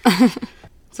 Yeah.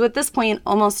 So at this point,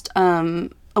 almost a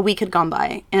week had gone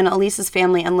by, and Elisa's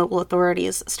family and local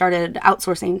authorities started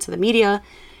outsourcing to the media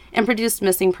and produced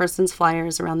missing persons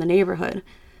flyers around the neighborhood.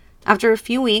 After a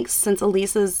few weeks since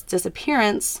Elisa's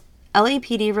disappearance,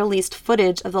 LAPD released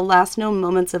footage of the last known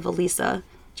moments of Elisa.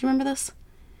 Do you remember this?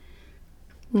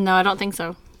 No, I don't think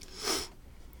so.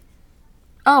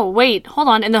 Oh, wait, hold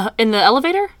on. In the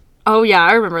elevator? Oh, yeah,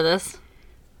 I remember this.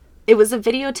 It was a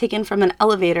video taken from an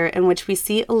elevator in which we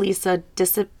see Elisa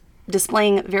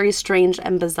displaying very strange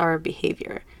and bizarre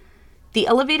behavior. The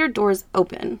elevator doors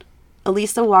open.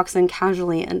 Elisa walks in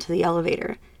casually into the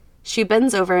elevator. She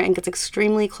bends over and gets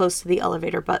extremely close to the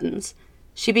elevator buttons.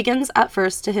 She begins at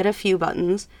first to hit a few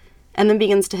buttons, and then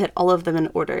begins to hit all of them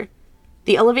in order.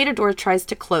 The elevator door tries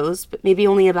to close, but maybe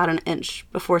only about an inch,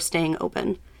 before staying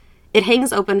open. It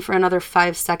hangs open for another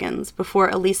 5 seconds before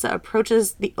Elisa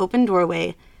approaches the open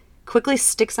doorway, quickly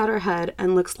sticks out her head,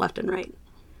 and looks left and right.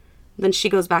 Then she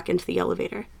goes back into the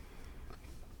elevator.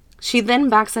 She then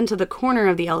backs into the corner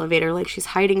of the elevator like she's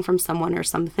hiding from someone or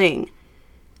something.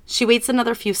 She waits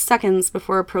another few seconds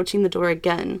before approaching the door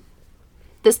again.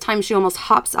 This time she almost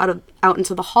hops out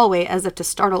into the hallway as if to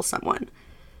startle someone.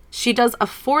 She does a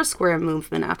 4-square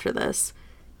movement after this,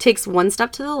 takes 1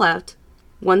 step to the left,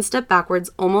 1 step backwards,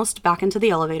 almost back into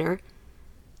the elevator,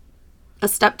 a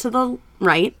step to the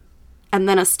right, and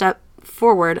then a step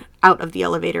forward out of the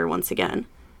elevator once again.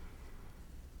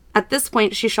 At this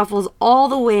point, she shuffles all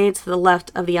the way to the left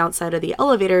of the outside of the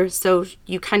elevator, so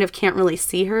you kind of can't really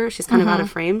see her. She's kind of out of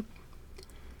frame.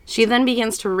 She then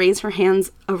begins to raise her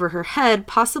hands over her head,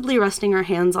 possibly resting her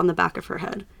hands on the back of her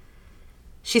head.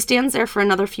 She stands there for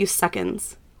another few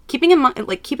seconds. Keep in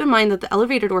mind that the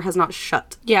elevator door has not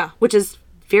shut. Yeah. Which is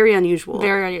very unusual.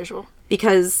 Very unusual.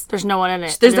 Because there's no one in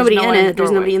it. There's nobody in it.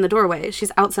 There's nobody in the doorway.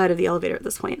 She's outside of the elevator at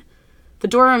this point. The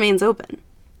door remains open.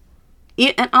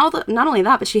 And not only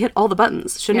that, but she hit all the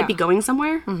buttons. Shouldn't it be going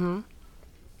somewhere? Mm-hmm.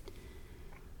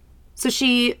 So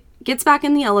she gets back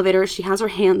in the elevator. She has her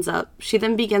hands up. She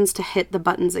then begins to hit the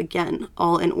buttons again,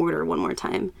 all in order one more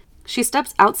time. She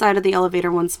steps outside of the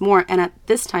elevator once more, and at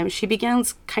this time, she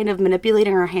begins kind of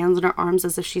manipulating her hands and her arms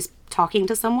as if she's talking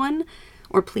to someone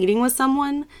or pleading with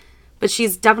someone. But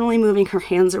she's definitely moving her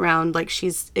hands around like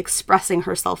she's expressing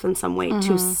herself in some way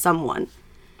to someone.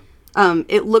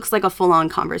 It looks like a full-on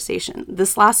conversation.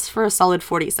 This lasts for a solid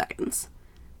 40 seconds.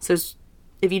 So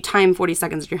if you time 40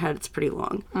 seconds in your head, it's pretty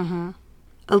long. Mm-hmm.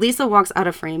 Elisa walks out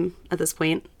of frame at this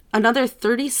point. Another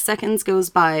 30 seconds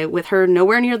goes by with her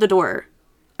nowhere near the door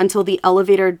until the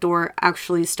elevator door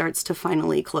actually starts to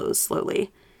finally close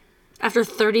slowly. After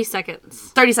 30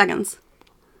 seconds? 30 seconds.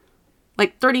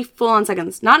 Like 30 full-on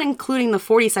seconds. Not including the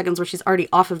 40 seconds where she's already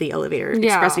off of the elevator,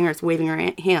 expressing her, waving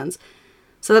her hands.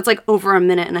 So that's like over a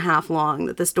minute and a half long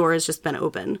that this door has just been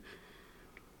open.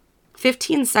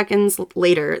 15 seconds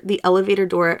later, the elevator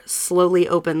door slowly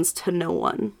opens to no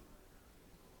one.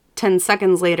 10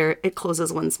 seconds later, it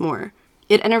closes once more.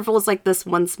 It intervals like this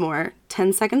once more.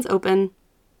 10 seconds open,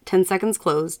 10 seconds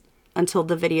closed, until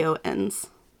the video ends.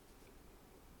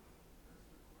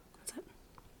 That's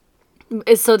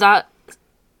it. So that...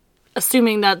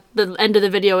 Assuming that the end of the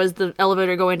video is the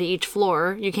elevator going to each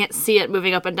floor, you can't see it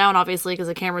moving up and down, obviously, because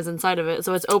the camera's inside of it.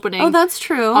 So it's opening. Oh, that's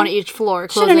true. On each floor,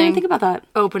 closing. Shit, I didn't even think about that.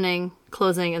 Opening,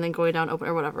 closing, and then going down, open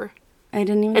or whatever. I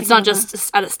didn't even. It's not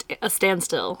just at a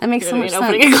standstill. That makes so much sense.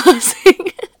 Opening and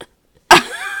closing.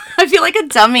 I feel like a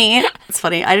dummy. It's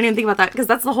funny. I didn't even think about that because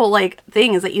that's the whole like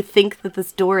thing is that you think that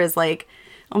this door is like,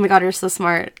 oh my god, you're so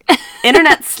smart.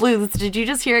 Internet sleuths. Did you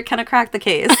just hear it? Kind of crack the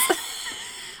case.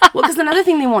 Well, because another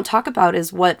thing they won't talk about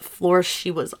is what floor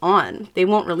she was on. They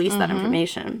won't release that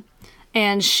information.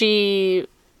 And she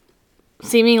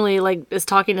seemingly, like, is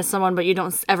talking to someone, but you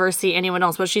don't ever see anyone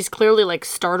else. But she's clearly, like,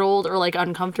 startled or, like,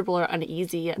 uncomfortable or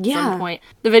uneasy at some point.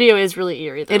 The video is really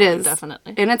eerie, though. It is.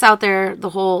 Definitely. And it's out there. The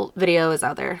whole video is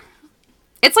out there.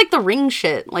 It's like the Ring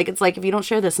shit. Like, it's like, if you don't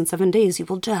share this in 7 days, you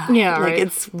will die. Yeah, like, right.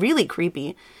 It's really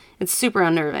creepy. It's super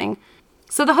unnerving.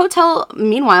 So the hotel,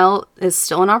 meanwhile, is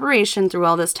still in operation through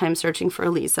all this time searching for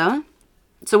Elisa.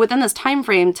 So within this time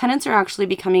frame, tenants are actually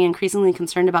becoming increasingly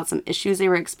concerned about some issues they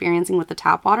were experiencing with the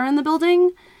tap water in the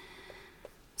building.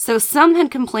 So some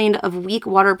had complained of weak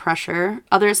water pressure.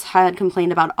 Others had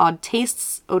complained about odd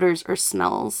tastes, odors, or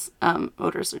smells.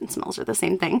 Odors and smells are the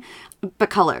same thing.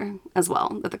 But color as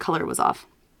well, that the color was off.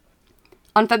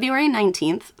 On February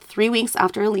 19th, 3 weeks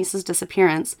after Elisa's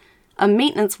disappearance, a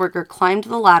maintenance worker climbed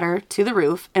the ladder to the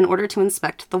roof in order to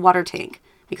inspect the water tank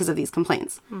because of these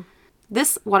complaints.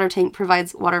 This water tank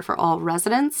provides water for all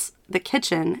residents, the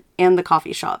kitchen, and the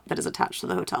coffee shop that is attached to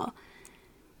the hotel.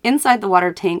 Inside the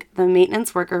water tank, the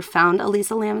maintenance worker found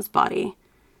Elisa Lam's body.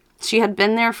 She had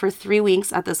been there for 3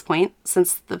 weeks at this point,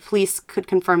 since the police could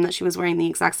confirm that she was wearing the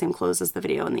exact same clothes as the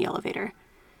video in the elevator.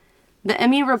 The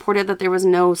ME reported that there was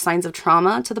no signs of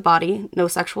trauma to the body, no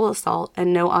sexual assault,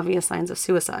 and no obvious signs of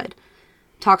suicide.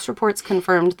 Tox reports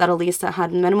confirmed that Elisa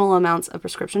had minimal amounts of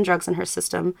prescription drugs in her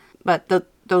system, but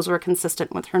those were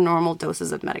consistent with her normal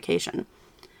doses of medication.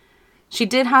 She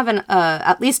did have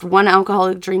at least one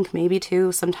alcoholic drink, maybe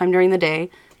two, sometime during the day,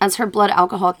 as her blood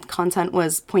alcohol content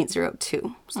was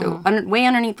 0.02. So way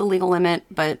underneath the legal limit,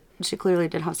 but she clearly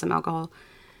did have some alcohol.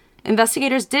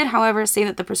 Investigators did, however, say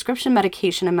that the prescription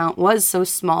medication amount was so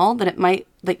small that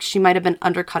she might have been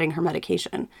undercutting her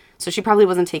medication. So she probably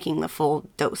wasn't taking the full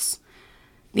dose.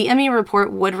 The ME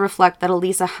report would reflect that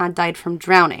Elisa had died from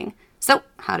drowning. So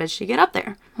how did she get up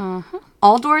there?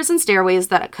 All doors and stairways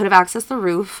that could have accessed the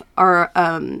roof are,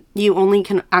 you only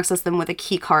can access them with a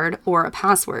key card or a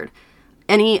password.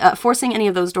 Forcing any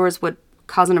of those doors would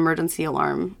cause an emergency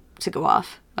alarm to go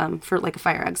off for like a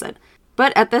fire exit.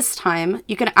 But at this time,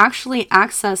 you can actually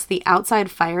access the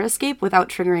outside fire escape without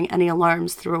triggering any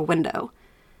alarms through a window.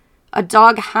 A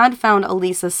dog had found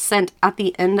Elisa's scent at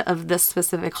the end of this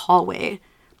specific hallway,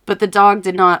 but the dog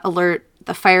did not alert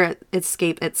the fire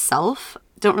escape itself.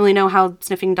 Don't really know how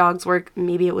sniffing dogs work.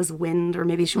 Maybe it was wind, or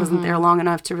maybe she wasn't there long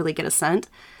enough to really get a scent.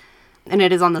 And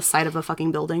it is on the side of a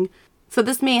fucking building. So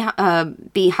this may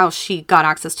be how she got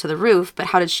access to the roof, but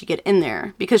how did she get in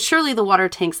there? Because surely the water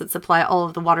tanks that supply all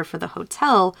of the water for the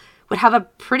hotel would have a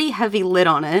pretty heavy lid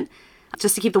on it,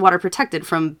 just to keep the water protected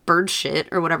from bird shit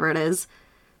or whatever it is.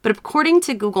 But according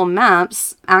to Google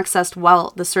Maps, accessed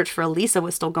while the search for Elisa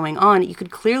was still going on, you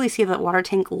could clearly see that water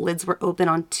tank lids were open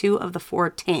on 2 of the 4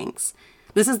 tanks.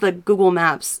 This is the Google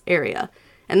Maps area,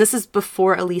 and this is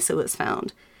before Elisa was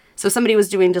found. So somebody was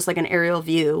doing just like an aerial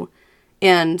view,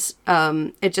 and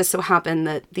it just so happened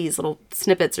that these little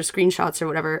snippets or screenshots or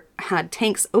whatever had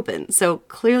tanks open. So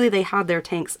clearly they had their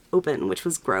tanks open, which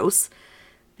was gross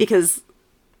because,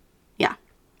 yeah.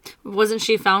 Wasn't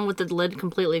she found with the lid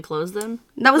completely closed then?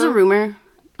 That was a rumor.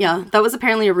 Yeah, that was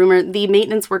apparently a rumor. The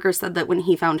maintenance worker said that when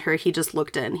he found her, he just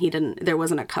looked in. There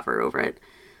wasn't a cover over it.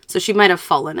 So she might have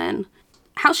fallen in.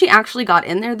 How she actually got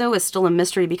in there, though, is still a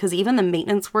mystery because even the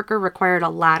maintenance worker required a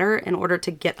ladder in order to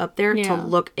get up there to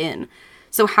look in.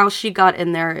 So how she got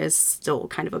in there is still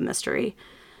kind of a mystery.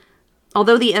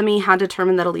 Although the ME had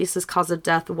determined that Elisa's cause of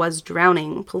death was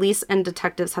drowning, police and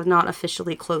detectives have not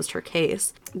officially closed her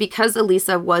case. Because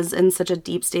Elisa was in such a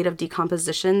deep state of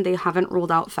decomposition, they haven't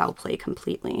ruled out foul play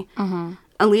completely.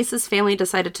 Elisa's family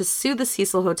decided to sue the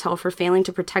Cecil Hotel for failing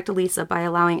to protect Elisa by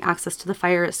allowing access to the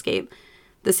fire escape.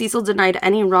 The Cecil denied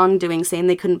any wrongdoing, saying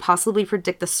they couldn't possibly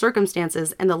predict the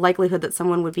circumstances, and the likelihood that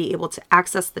someone would be able to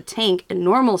access the tank in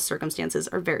normal circumstances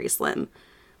are very slim.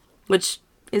 Which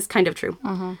is kind of true.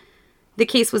 The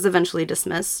case was eventually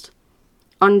dismissed.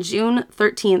 On June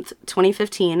 13th,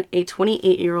 2015, a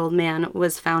 28-year-old man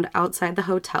was found outside the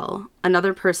hotel.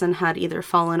 Another person had either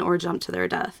fallen or jumped to their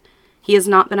death. He has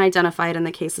not been identified and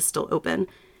the case is still open.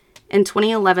 In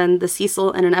 2011, the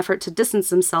Cecil, in an effort to distance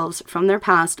themselves from their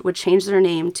past, would change their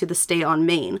name to the Stay on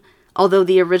Main, although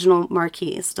the original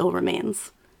marquee still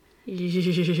remains. I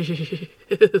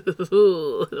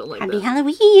don't like Happy that.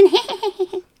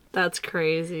 Halloween! That's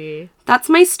crazy. That's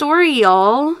my story,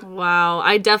 y'all. Wow.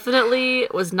 I definitely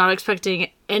was not expecting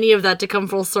any of that to come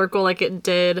full circle like it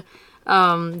did.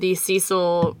 The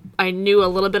Cecil, I knew a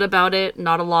little bit about it,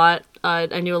 not a lot.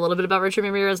 I knew a little bit about Richard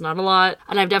Ramirez, not a lot.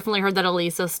 And I've definitely heard that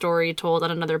Elisa story told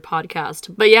on another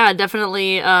podcast. But yeah,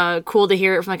 definitely cool to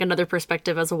hear it from like another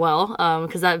perspective as well,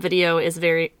 because that video is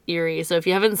very eerie. So if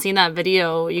you haven't seen that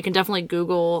video, you can definitely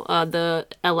Google the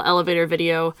elevator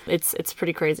video. It's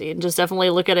pretty crazy. And just definitely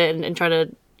look at it and try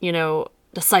to,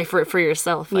 decipher it for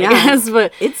yourself, I guess.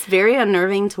 But it's very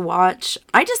unnerving to watch.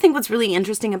 I just think what's really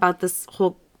interesting about this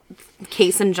whole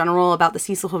case in general about the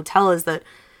Cecil Hotel is that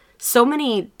so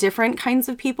many different kinds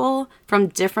of people from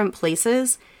different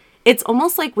places, it's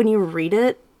almost like when you read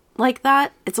it, like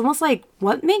that, it's almost like,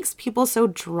 what makes people so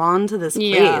drawn to this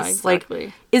place? Yeah, exactly.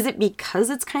 Like, is it because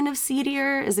it's kind of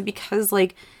seedier? Is it because,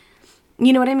 like,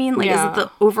 you know what I mean? Like, is it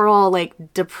the overall, like,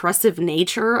 depressive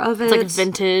nature of it? It's like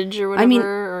vintage or whatever. I mean,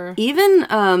 or... even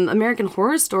American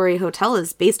Horror Story Hotel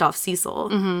is based off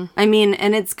Cecil. I mean,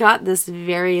 and it's got this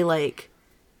very, like,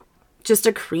 just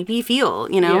a creepy feel,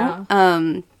 you know?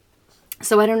 Yeah.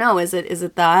 So I don't know, is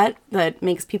it that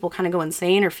makes people kind of go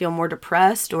insane or feel more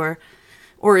depressed, or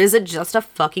is it just a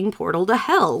fucking portal to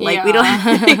hell? Like, we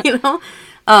don't, you know?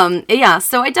 Yeah,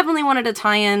 so I definitely wanted to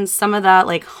tie in some of that,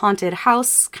 like, haunted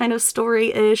house kind of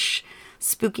story-ish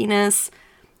spookiness,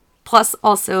 plus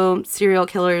also serial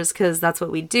killers, because that's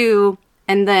what we do.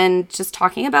 And then just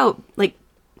talking about, like,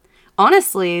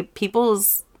 honestly,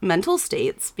 people's mental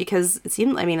states, because it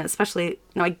seemed, I mean, especially, you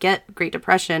know, I get Great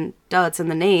Depression, duh, it's in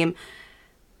the name,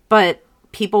 but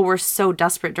people were so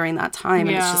desperate during that time,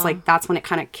 and it's just like, that's when it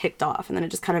kind of kicked off, and then it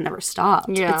just kind of never stopped.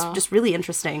 Yeah. It's just really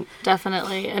interesting.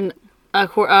 Definitely. And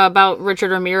about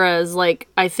Richard Ramirez, like,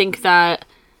 I think that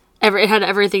it had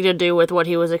everything to do with what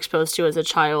he was exposed to as a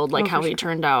child, like how he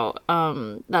turned out.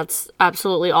 That's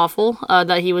absolutely awful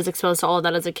that he was exposed to all of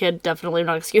that as a kid. Definitely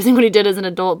not excusing what he did as an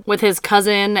adult with his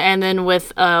cousin, and then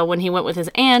with when he went with his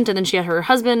aunt, and then she had her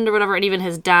husband or whatever, and even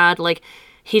his dad. Like,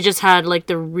 he just had, like,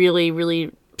 the really,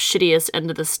 really shittiest end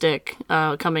of the stick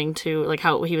coming to, like,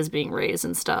 how he was being raised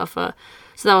and stuff.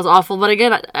 So that was awful. But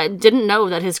again, I didn't know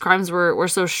that his crimes were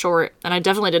so short, and I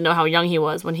definitely didn't know how young he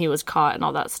was when he was caught and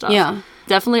all that stuff. Yeah.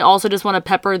 Definitely also just want to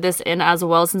pepper this in as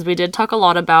well, since we did talk a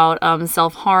lot about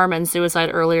self-harm and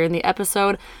suicide earlier in the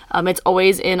episode. It's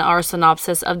always in our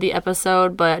synopsis of the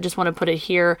episode, but I just want to put it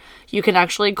here. You can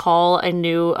actually call a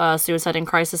new suicide and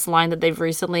crisis line that they've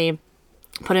recently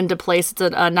put into place. It's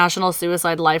a national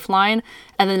suicide lifeline,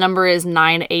 and the number is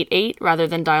 988. Rather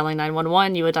than dialing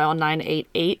 911, you would dial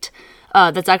 988.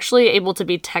 That's actually able to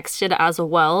be texted as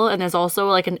well, and there's also,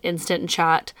 like, an instant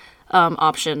chat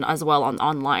option as well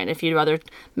online if you'd rather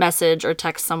message or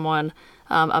text someone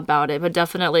about it. But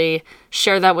definitely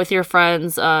share that with your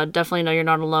friends. Definitely know you're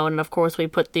not alone. And of course, we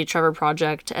put the Trevor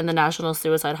Project and the National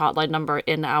Suicide Hotline number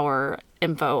in our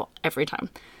info every time.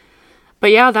 But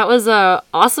yeah, that was a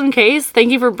awesome case. Thank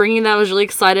you for bringing that. I was really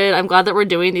excited. I'm glad that we're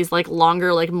doing these, like,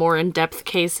 longer, like, more in-depth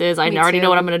cases. I already know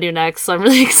what I'm going to do next, so I'm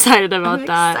really excited about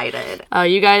that. Excited.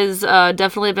 You guys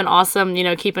definitely have been awesome, you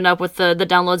know, keeping up with the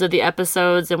downloads of the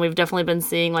episodes, and we've definitely been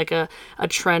seeing, like, a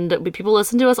trend. People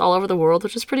listen to us all over the world,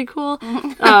 which is pretty cool.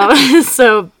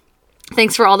 So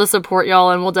thanks for all the support, y'all,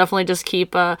 and we'll definitely just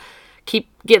keep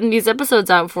getting these episodes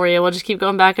out for you. We'll just keep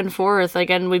going back and forth.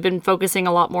 Again, we've been focusing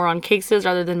a lot more on cases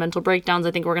rather than mental breakdowns.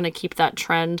 I think we're going to keep that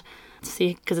trend,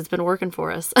 because it's been working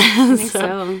for us. I think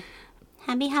so.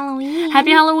 Happy Halloween.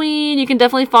 Happy Halloween. You can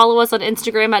definitely follow us on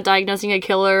Instagram at Diagnosing a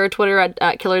Killer, Twitter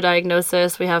at Killer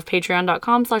Diagnosis. We have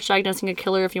patreon.com/Diagnosing a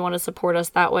Killer if you want to support us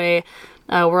that way.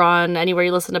 We're on anywhere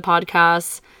you listen to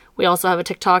podcasts. We also have a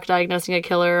TikTok, Diagnosing a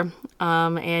Killer,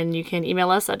 and you can email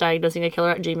us at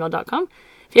diagnosingakiller@gmail.com.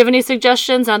 If you have any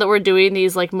suggestions, now that we're doing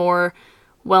these, like, more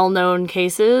well-known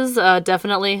cases,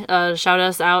 definitely shout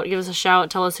us out, give us a shout,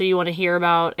 tell us who you want to hear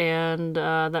about, and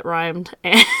that rhymed.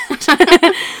 And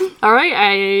all right,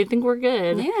 I think we're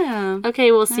good. Yeah.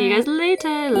 Okay, we'll see you guys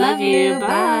later. Love you.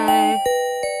 Bye.